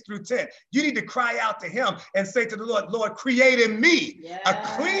 verses 6 through 10. You need to cry out to him and say to the Lord, Lord, create in me a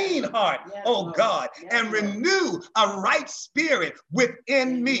clean heart, God, and renew a right spirit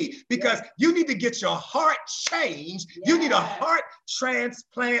within me, because you need to get your heart changed. You need a heart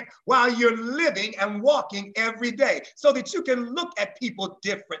transplant while you're living and walking every day so that you can look at people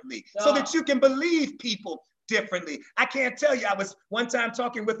differently, so that you can believe people differently. I can't tell you, I was one time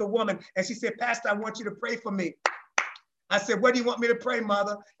talking with a woman and she said, Pastor, I want you to pray for me. I said, what do you want me to pray,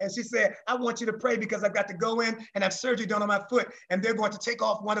 mother? And she said, I want you to pray because I've got to go in and have surgery done on my foot and they're going to take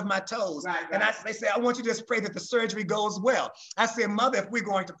off one of my toes. And they said, I want you to just pray that the surgery goes well. I said, mother, if we're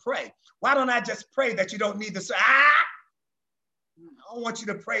going to pray, why don't I just pray that you don't need the surgery? I don't want you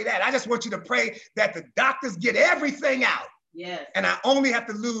to pray that. I just want you to pray that the doctors get everything out. Yes. And I only have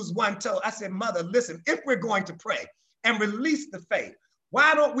to lose one toe. I said, mother, listen, if we're going to pray and release the faith,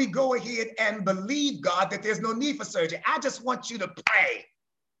 why don't we go ahead and believe God that there's no need for surgery? I just want you to pray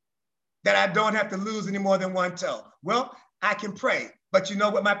that I don't have to lose any more than one toe. Well, I can pray, but you know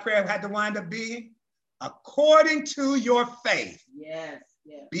what my prayer had to wind up being? According to your faith,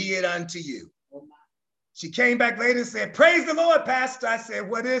 be it unto you. Oh, she came back later and said, praise the Lord, Pastor. I said,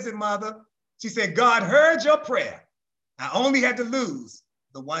 what is it, mother? She said, God heard your prayer. I only had to lose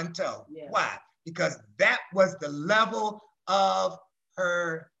the one toe. Yeah. Why? Because that was the level of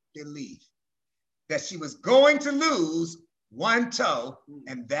her belief, that she was going to lose one toe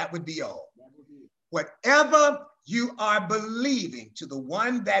and that would be all. Whatever you are believing, to the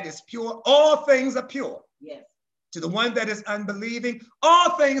one that is pure, all things are pure. Yes. To the one that is unbelieving,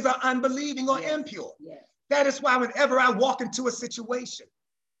 all things are unbelieving or impure. Yes. That is why whenever I walk into a situation,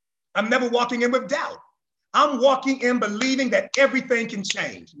 I'm never walking in with doubt. I'm walking in believing that everything can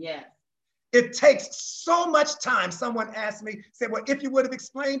change. Yeah. It takes so much time. Someone asked me, said, well, if you would have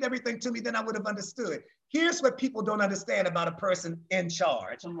explained everything to me, then I would have understood. Here's what people don't understand about a person in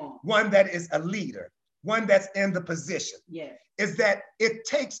charge, one that is a leader, one that's in the position, is that it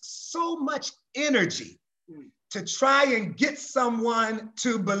takes so much energy to try and get someone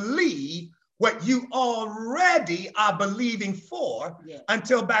to believe what you already are believing for,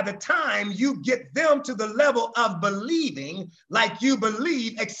 until by the time you get them to the level of believing like you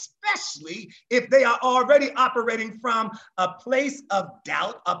believe, especially if they are already operating from a place of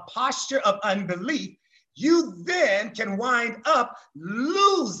doubt, a posture of unbelief, you then can wind up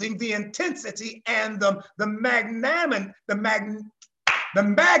losing the intensity and the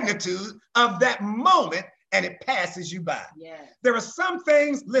magnitude of that moment, and it passes you by. Yeah. There are some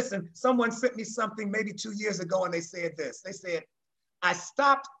things, listen, someone sent me something maybe 2 years ago and they said this. They said, I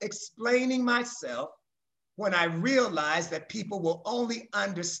stopped explaining myself when I realized that people will only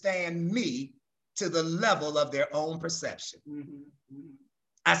understand me to the level of their own perception.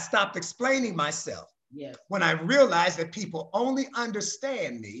 I stopped explaining myself when I realized that people only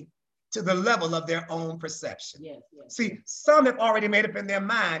understand me to the level of their own perception. See, some have already made up in their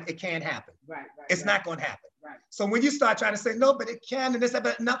mind, it can't happen. It's not going to happen. So when you start trying to say, no, but it can, and this,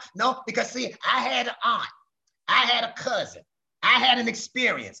 but no, because see, I had an aunt, I had a cousin, I had an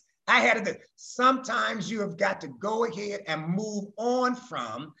experience, sometimes you have got to go ahead and move on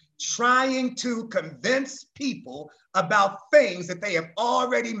from trying to convince people about things that they have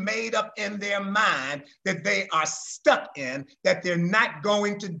already made up in their mind that they are stuck in, that they're not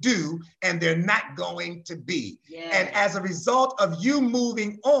going to do and they're not going to be. And as a result of you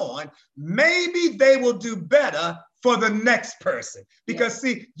moving on, maybe they will do better for the next person. Because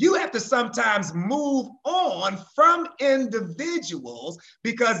see, you have to sometimes move on from individuals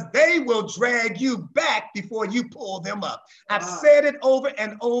because they will drag you back before you pull them up. I've said it over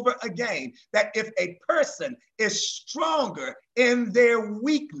and over again, that if a person is stronger in their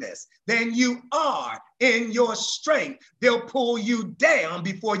weakness than you are in your strength, they'll pull you down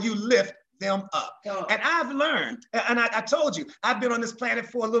before you lift them up. And I've learned, and I told you, I've been on this planet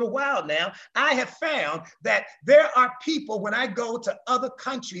for a little while now. I have found that there are people, when I go to other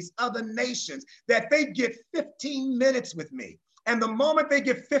countries, other nations, that they get 15 minutes with me. And the moment they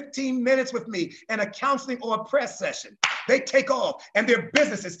get 15 minutes with me in a counseling or a press session, they take off and their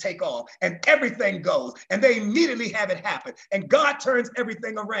businesses take off and everything goes and they immediately have it happen. And God turns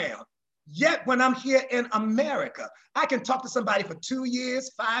everything around. Yet when I'm here in America, I can talk to somebody for 2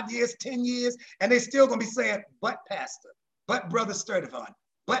 years, 5 years, 10 years, and they're still gonna be saying, but pastor, but brother Sturdivant,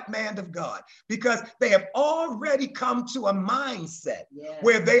 but man of God, because they have already come to a mindset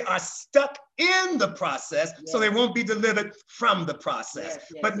where they are stuck in the process, so they won't be delivered from the process.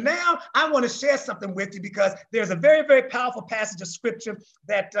 But now I wanna share something with you because there's a very, very powerful passage of scripture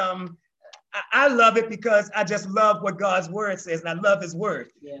that I love it because I just love what God's word says, and I love his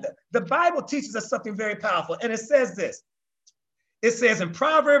word. The Bible teaches us something very powerful, and it says this. It says in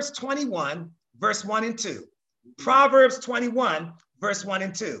Proverbs 21, verse 1 and 2. Proverbs 21, verse 1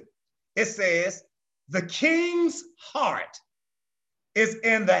 and 2. It says, the king's heart is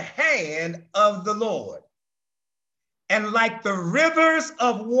in the hand of the Lord, and like the rivers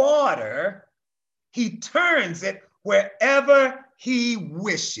of water, he turns it wherever he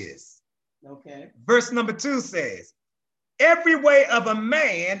wishes. Verse number 2 says, every way of a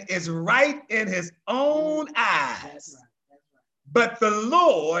man is right in his own eyes, but the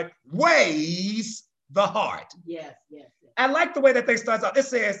Lord weighs the heart. I like the way that they start off. It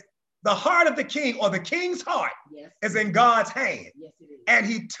says, the heart of the king, or the king's heart, is in God's hand. And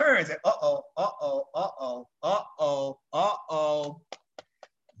he turns it.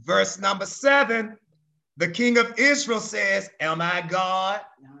 Verse number 7, the king of Israel says, am I God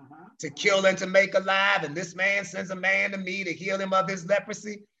to kill and to make alive? And this man sends a man to me to heal him of his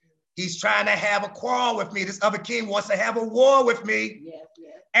leprosy. He's trying to have a quarrel with me. This other king wants to have a war with me.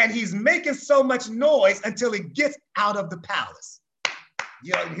 And he's making so much noise until he gets out of the palace.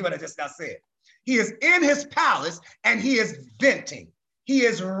 You know, hear what I just now said. He is in his palace and he is venting. He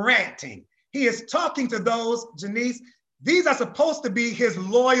is ranting. He is talking to those, Janice, these are supposed to be his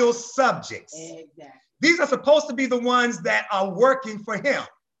loyal subjects. These are supposed to be the ones that are working for him.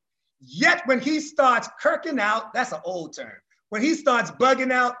 Yet when he starts kirking out, that's an old term. When he starts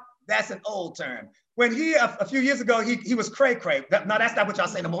bugging out, that's an old term. When he, a few years ago, he was cray-cray. No, that's not what y'all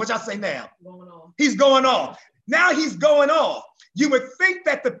say no more. What y'all say now? He's going off. Now he's going off. You would think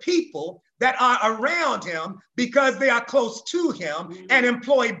that the people that are around him, because they are close to him and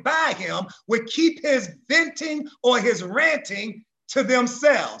employed by him, would keep his venting or his ranting to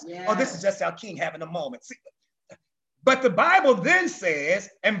themselves. Oh, this is just our king having a moment. See, but the Bible then says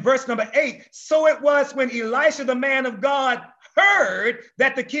in verse number 8, so it was when Elisha, the man of God, heard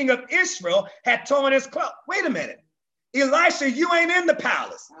that the king of Israel had torn his cloak. Wait a minute. Elisha, you ain't in the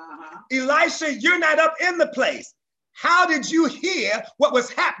palace. Elisha, you're not up in the place. How did you hear what was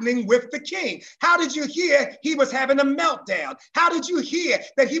happening with the king? How did you hear he was having a meltdown? How did you hear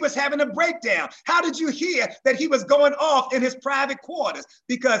that he was having a breakdown? How did you hear that he was going off in his private quarters?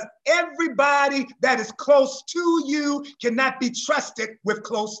 Because everybody that is close to you cannot be trusted with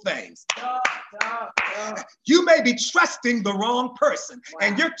close things. You may be trusting the wrong person,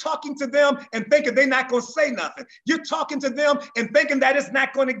 and you're talking to them and thinking they're not going to say nothing. You're talking to them and thinking that it's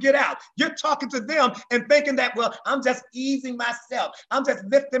not going to get out. You're talking to them and thinking that, well, I'm just easing myself. I'm just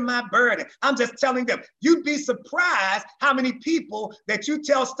lifting my burden. I'm just telling them. You'd be surprised how many people that you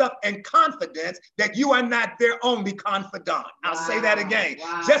tell stuff in confidence that you are not their only confidant. I'll say that again.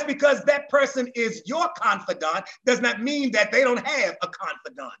 Just because that person is your confidant does not mean that they don't have a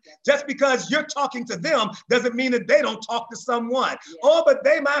confidant. Just because you're talking to them doesn't mean that they don't talk to someone. Oh, but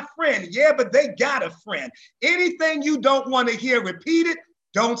they my friend. Yeah, but they got a friend. Anything you don't want to hear repeated,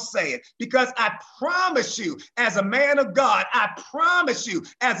 don't say it, because I promise you as a man of God, I promise you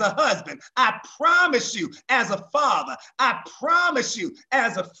as a husband, I promise you as a father, I promise you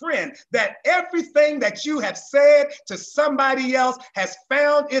as a friend that everything that you have said to somebody else has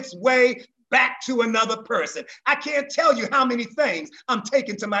found its way back to another person. I can't tell you how many things I'm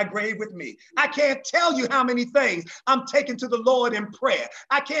taking to my grave with me. I can't tell you how many things I'm taking to the Lord in prayer.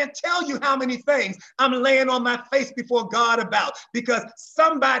 I can't tell you how many things I'm laying on my face before God about, because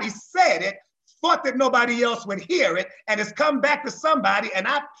somebody said it thought that nobody else would hear it, and it's come back to somebody, and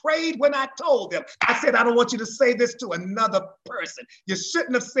I prayed when I told them. I said, I don't want you to say this to another person. You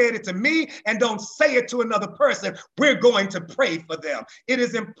shouldn't have said it to me, and don't say it to another person. We're going to pray for them. It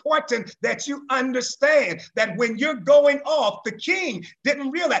is important that you understand that when you're going off, the king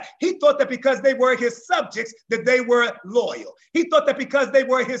didn't realize. He thought that because they were his subjects, that they were loyal. He thought that because they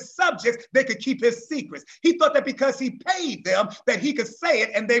were his subjects, they could keep his secrets. He thought that because he paid them, that he could say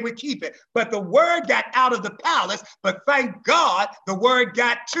it and they would keep it. But the word got out of the palace, but thank God the word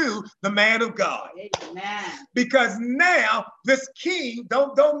got to the man of God. Amen. Because now this king,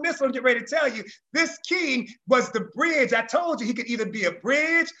 don't miss what I'm getting ready to tell you, this king was the bridge. I told you he could either be a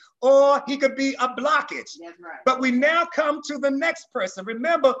bridge or he could be a blockage. That's right. But we now come to the next person.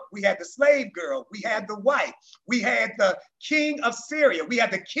 Remember, we had the slave girl, we had the wife, we had the king of Syria, we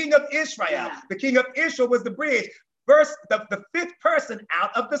had the king of Israel. Yeah. The king of Israel was the bridge. Verse, the fifth person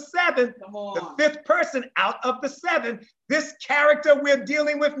out of the seven, the fifth person out of the seven, this character we're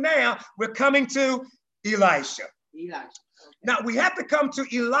dealing with now, we're coming to Elisha. Elisha. Okay. Now we have to come to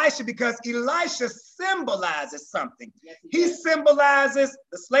Elisha because Elisha symbolizes something. Yes, He symbolizes,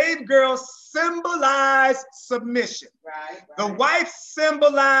 the slave girl symbolized submission. Right. The wife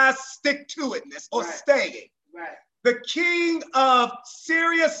symbolized stick-to-itness or Right. staying. Right. The king of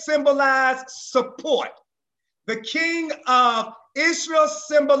Syria symbolized support. The king of Israel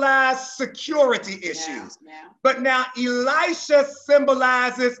symbolized security issues. Now. But now Elisha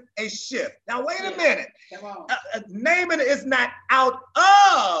symbolizes a shift. Now, wait a minute. Come on. Naaman is not out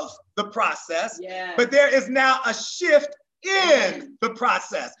of the process, but there is now a shift in the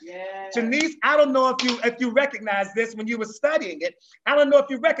process. Janice, I don't know if you recognize this when you were studying it. I don't know if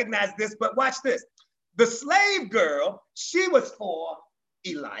you recognize this, but watch this. The slave girl, she was for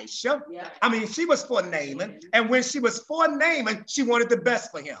Elisha. I mean, she was for Naaman. And when she was for Naaman, she wanted the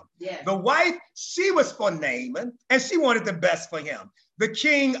best for him. The wife, she was for Naaman, and she wanted the best for him. The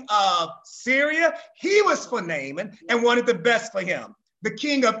king of Syria, he was for Naaman and wanted the best for him. The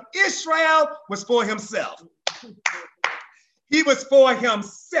king of Israel was for himself. He was for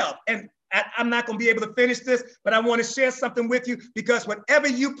himself. And I'm not going to be able to finish this, but I want to share something with you because whatever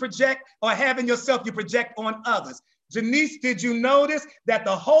you project or have in yourself, you project on others. Janice, did you notice that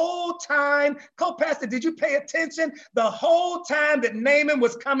the whole time, co-pastor, did you pay attention? The whole time that Naaman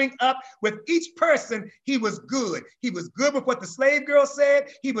was coming up with each person, he was good. He was good with what the slave girl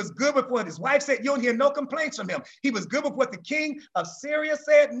said. He was good with what his wife said. You don't hear no complaints from him. He was good with what the king of Syria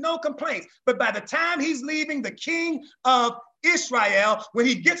said, no complaints. But by the time he's leaving the king of Israel, when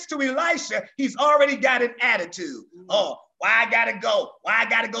he gets to Elisha, he's already got an attitude. Oh, why I gotta go? Why I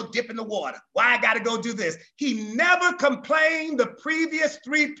gotta go dip in the water? Why I gotta go do this? He never complained the previous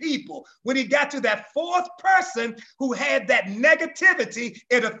three people. When he got to that fourth person who had that negativity,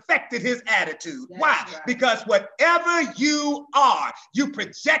 it affected his attitude. Why? Right. Because whatever you are, you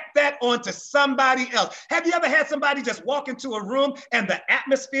project that onto somebody else. Have you ever had somebody just walk into a room and the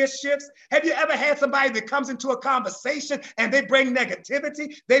atmosphere shifts? Have you ever had somebody that comes into a conversation and they bring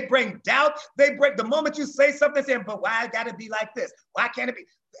negativity? They bring doubt. They bring, the moment you say something, saying, but why I gotta be like this? Why can't it be?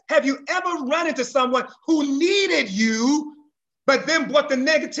 Have you ever run into someone who needed you, but then brought the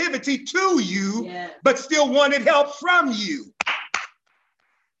negativity to you, but still wanted help from you?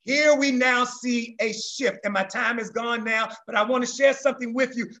 Here we now see a shift, and my time is gone now, but I want to share something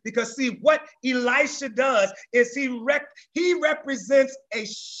with you because see, what Elisha does is he represents a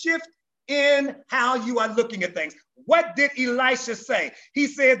shift in how you are looking at things. What did Elisha say? He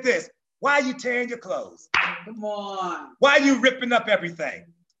said this: why are you tearing your clothes? Come on. Why are you ripping up everything?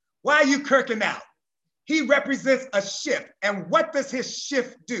 Why are you kirking out? He represents a shift. And what does his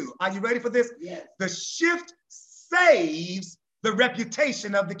shift do? Are you ready for this? Yes. The shift saves the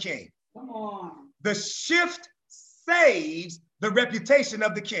reputation of the king. Come on. The shift saves the reputation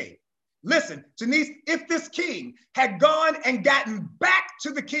of the king. Listen, Janice, if this king had gone and gotten back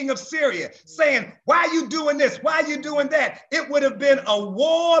to the king of Syria saying, why are you doing this? Why are you doing that? It would have been a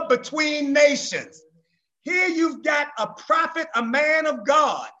war between nations. Here you've got a prophet, a man of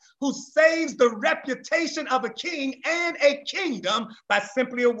God, who saves the reputation of a king and a kingdom by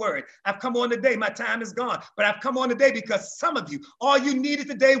simply a word. I've come on today, my time is gone, but I've come on today because some of you, all you needed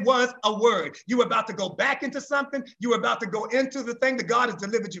today was a word. You were about to go back into something. You were about to go into the thing that God has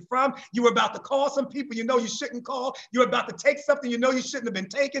delivered you from. You were about to call some people you know you shouldn't call. You were about to take something you know you shouldn't have been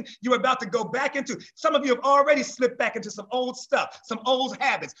taken. You were about to go back into, some of you have already slipped back into some old stuff, some old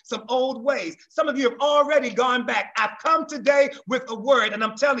habits, some old ways. Some of you have already gone back. I've come today with a word, and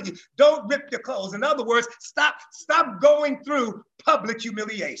I'm telling you, don't rip your clothes. In other words, stop going through public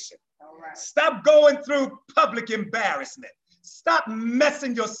humiliation. All right. Stop going through public embarrassment. Stop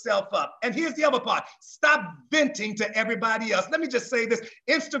messing yourself up. And here's the other part. Stop venting to everybody else. Let me just say this.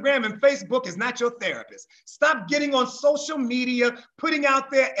 Instagram and Facebook is not your therapist. Stop getting on social media, putting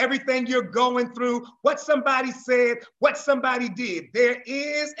out there everything you're going through, what somebody said, what somebody did. There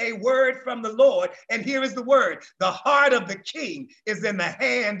is a word from the Lord, and here is the word. The heart of the king is in the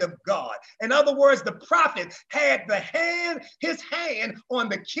hand of God. In other words, the prophet had his hand on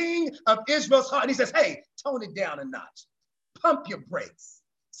the king of Israel's heart. And he says, hey, tone it down a notch. Pump your brakes.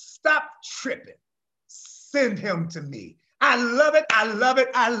 Stop tripping. Send him to me. I love it. I love it.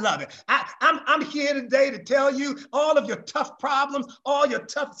 I love it. I'm here today to tell you all of your tough problems, all your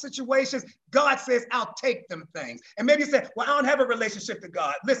tough situations. God says, I'll take them things. And maybe you say, well, I don't have a relationship to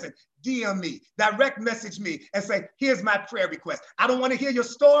God. Listen, DM me, direct message me and say, here's my prayer request. I don't want to hear your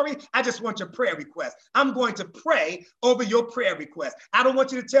story. I just want your prayer request. I'm going to pray over your prayer request. I don't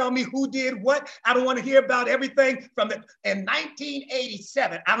want you to tell me who did what. I don't want to hear about everything in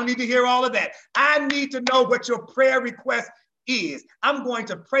 1987. I don't need to hear all of that. I need to know what your prayer request is. I'm going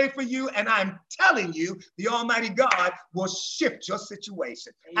to pray for you, and I'm telling you, the Almighty God will shift your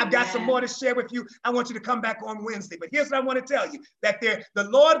situation. Amen. I've got some more to share with you. I want you to come back on Wednesday, but here's what I want to tell you, that the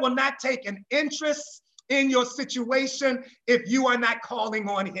Lord will not take an interest in your situation if you are not calling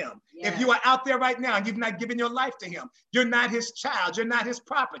on him. Yes. If you are out there right now and you've not given your life to him, you're not his child, you're not his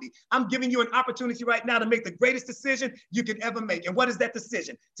property. I'm giving you an opportunity right now to make the greatest decision you can ever make. And what is that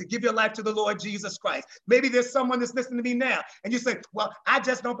decision? To give your life to the Lord Jesus Christ. Maybe there's someone that's listening to me now and you say, well, I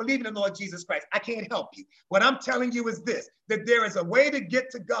just don't believe in the Lord Jesus Christ. I can't help you. What I'm telling you is this, that there is a way to get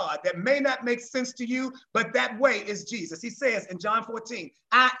to God that may not make sense to you, but that way is Jesus. He says in John 14,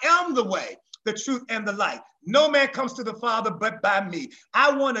 I am the way, the truth, and the light. No man comes to the Father but by me.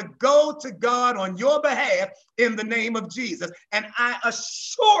 I want to go to God on your behalf in the name of Jesus. And I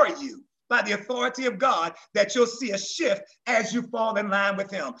assure you, by the authority of God, that you'll see a shift as you fall in line with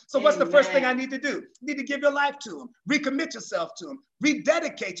him. So what's the first thing I need to do? You need to give your life to him, recommit yourself to him,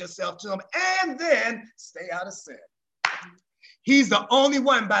 rededicate yourself to him, and then stay out of sin. He's the only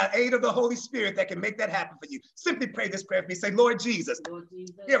one by aid of the Holy Spirit that can make that happen for you. Simply pray this prayer for me. Say, Lord Jesus,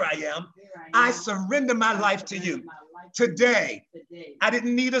 here I am. I surrender my life to you. Today, I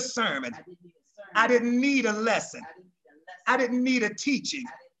didn't need a sermon. I didn't need a lesson. I didn't need a teaching.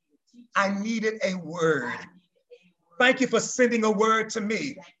 I needed a word. Thank you for sending a word to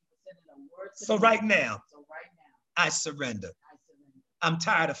me. So right now, I surrender. I'm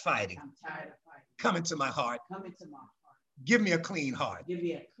tired of fighting. Come into my heart. Give me a clean heart. Give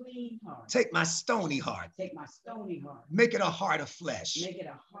me a clean heart. Take my stony heart. Take my stony heart. Make it a heart of flesh. Make it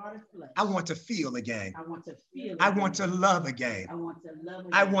a heart of flesh. I want to feel again. I want to feel again. I want to love again. I want to love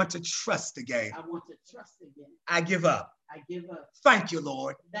again. I want to trust again. I want to trust again. I give up. I give up. Thank you,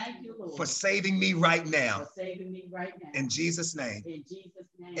 Lord. Thank you, Lord. For saving me right now. For saving me right now. In Jesus' name. In Jesus'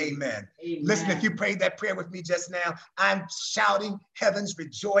 name. Amen. Amen. Listen, if you prayed that prayer with me just now, I'm shouting, heaven's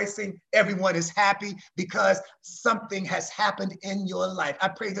rejoicing. Everyone is happy because something has happened in your life. I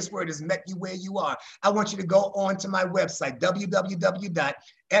pray this word has met you where you are. I want you to go on to my website,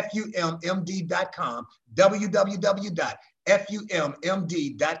 www.fummd.com,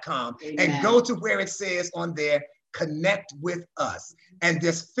 www.fummd.com, and go to where it says on there, connect with us, and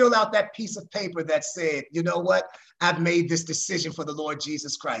just fill out that piece of paper that said, you know what? I've made this decision for the Lord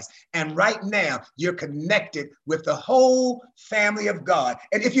Jesus Christ. And right now you're connected with the whole family of God.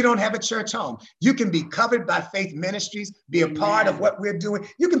 And if you don't have a church home, you can be covered by Faith Ministries, be a part of what we're doing.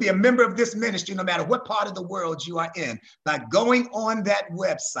 You can be a member of this ministry, no matter what part of the world you are in, by going on that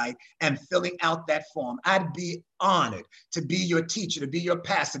website and filling out that form. I'd be honored to be your teacher, to be your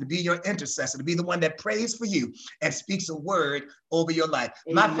pastor, to be your intercessor, to be the one that prays for you and speaks a word over your life.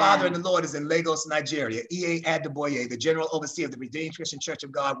 Amen. My father in the Lord is in Lagos, Nigeria, E.A. Adeboye, the general overseer of the Redeemed Christian Church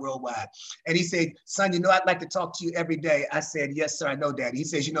of God worldwide. And he said, son, you know, I'd like to talk to you every day. I said, yes, sir, I know, Daddy. He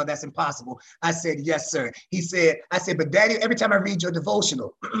says, you know, that's impossible. I said, yes, sir. He said, but Daddy, every time I read your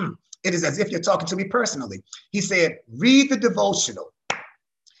devotional, it is as if you're talking to me personally. He said, read the devotional.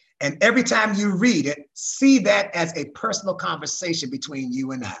 And every time you read it, see that as a personal conversation between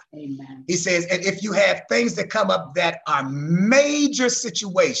you and I. Amen. He says, and if you have things that come up that are major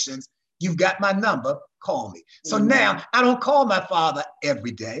situations, you've got my number, call me. So now I don't call my father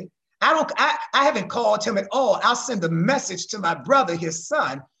every day. I haven't called him at all. I'll send a message to my brother, his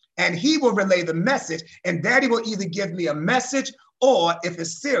son, and he will relay the message. And Daddy will either give me a message, or if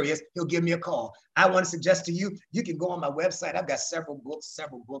it's serious, he'll give me a call. I want to suggest to you, you can go on my website. I've got several books.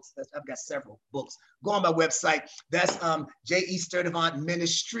 I've got several books. Go on my website. That's J.E. Sturdivant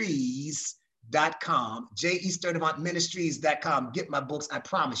Ministries. JeSturdivantMinistries.com. Get my books. I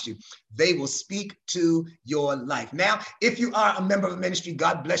promise you, they will speak to your life. Now, if you are a member of a ministry,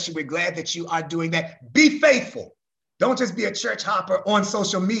 God bless you. We're glad that you are doing that. Be faithful. Don't just be a church hopper on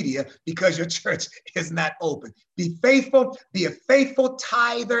social media because your church is not open. Be faithful, be a faithful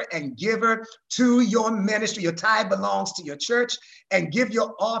tither and giver to your ministry. Your tithe belongs to your church, and give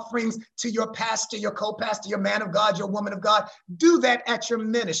your offerings to your pastor, your co-pastor, your man of God, your woman of God. Do that at your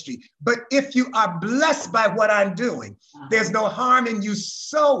ministry. But if you are blessed by what I'm doing, there's no harm in you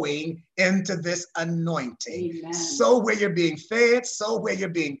sowing into this anointing. Amen. Sow where you're being fed, sow where you're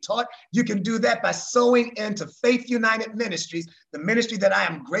being taught. You can do that by sowing into Faith United Ministries, the ministry that I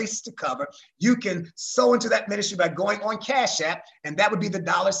am graced to cover. You can sow into that ministry by going on Cash App, and that would be the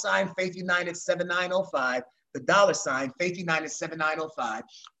 $ Faith United 7905. The $ Faith United 7905.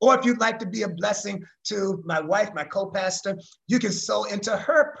 Or if you'd like to be a blessing to my wife, my co-pastor, you can sow into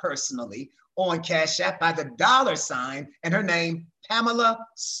her personally on Cash App by the $ and her name, Pamela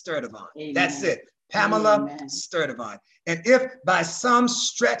Sturdivant. Amen. That's it, Pamela Sturdivant. And if by some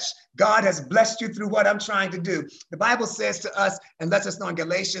stretch God has blessed you through what I'm trying to do, the Bible says to us and lets us know in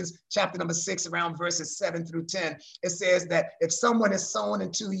Galatians chapter number 6, around verses 7 through 10, it says that if someone is sown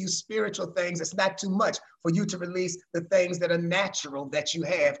into you spiritual things, it's not too much for you to release the things that are natural that you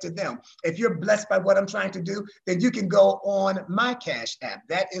have to them. If you're blessed by what I'm trying to do, then you can go on my Cash App.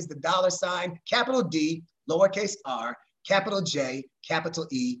 That is the $ capital D, lowercase r, capital J, capital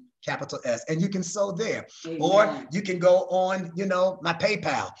E, capital S, and you can sow there. Amen. Or you can go on, my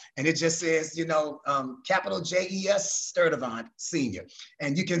PayPal, and it just says, capital JES Sturdivant Senior,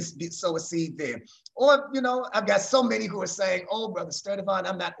 and you can sow a seed there. Or, I've got so many who are saying, oh, Brother Sturdivant,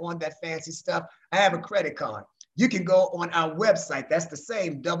 I'm not on that fancy stuff. I have a credit card. You can go on our website. That's the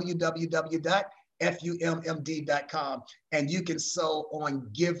same, www.fummd.com, and you can sow on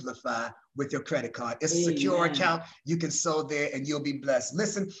Givelify with your credit card. It's a secure account. You can sow there and you'll be blessed.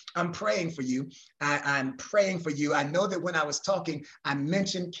 Listen, I'm praying for you. I'm praying for you. I know that when I was talking, I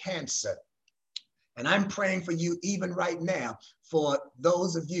mentioned cancer. And I'm praying for you even right now, for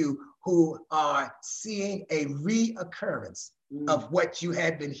those of you who are seeing a reoccurrence of what you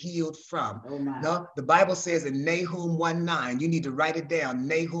had been healed from. Oh my. No, the Bible says in Nahum 1:9, you need to write it down,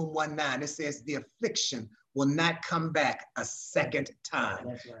 Nahum 1:9, it says the affliction will not come back a second time.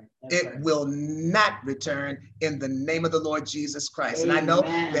 That's right. It will not return in the name of the Lord Jesus Christ. Amen. And I know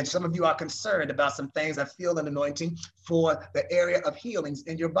that some of you are concerned about some things. I feel an anointing for the area of healings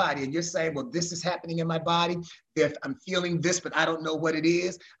in your body. And you're saying, well, this is happening in my body. If I'm feeling this, but I don't know what it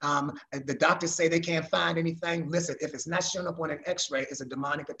is. The doctors say they can't find anything. Listen, if it's not showing up on an x-ray, it's a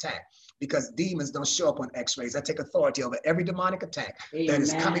demonic attack, because demons don't show up on x-rays. I take authority over every demonic attack that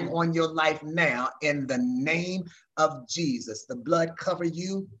is coming on your life now in the name of Jesus. The blood cover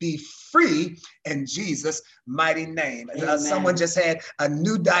you. Be free in Jesus' mighty name. Someone just had a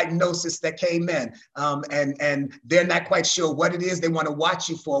new diagnosis that came in, and they're not quite sure what it is. They want to watch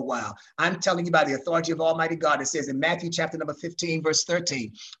you for a while. I'm telling you by the authority of Almighty God. It says in Matthew chapter number 15, verse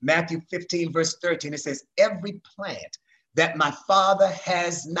 13, Matthew 15, verse 13, it says, every plant that my Father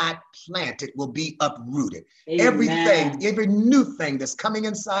has not planted will be uprooted. Amen. Everything, every new thing that's coming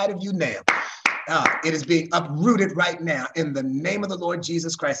inside of you now, it is being uprooted right now in the name of the Lord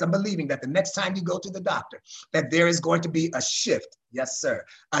Jesus Christ. I'm believing that the next time you go to the doctor, that there is going to be a shift. Yes, sir.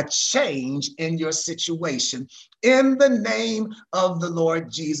 A change in your situation in the name of the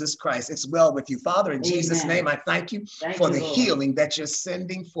Lord Jesus Christ. It's well with you. Father, in Jesus' name, I thank you for the healing that you're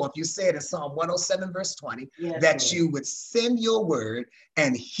sending forth. You said in Psalm 107, verse 20, that you would send your word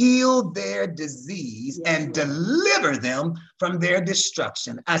and heal their disease and deliver them from their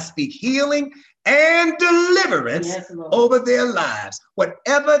destruction. I speak healing and deliverance over their lives.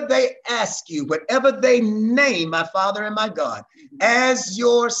 Whatever they ask you, whatever they name, my Father and my God, as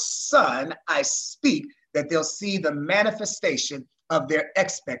your son, I speak that they'll see the manifestation of their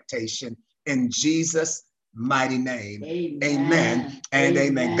expectation in Jesus' mighty name. Amen and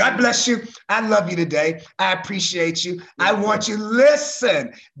amen. God bless you. I love you today. I appreciate you. I want you,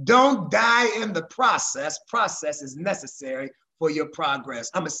 listen, don't die in the process. Process is necessary for your progress.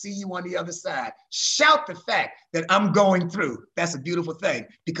 I'm gonna see you on the other side. Shout the fact that I'm going through. That's a beautiful thing,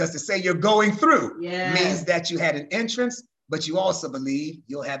 because to say you're going through means that you had an entrance, but you also believe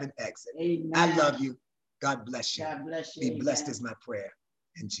you'll have an exit. Amen. I love you. God bless you. God bless you. Be blessed is my prayer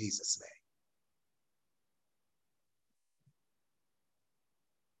in Jesus' name.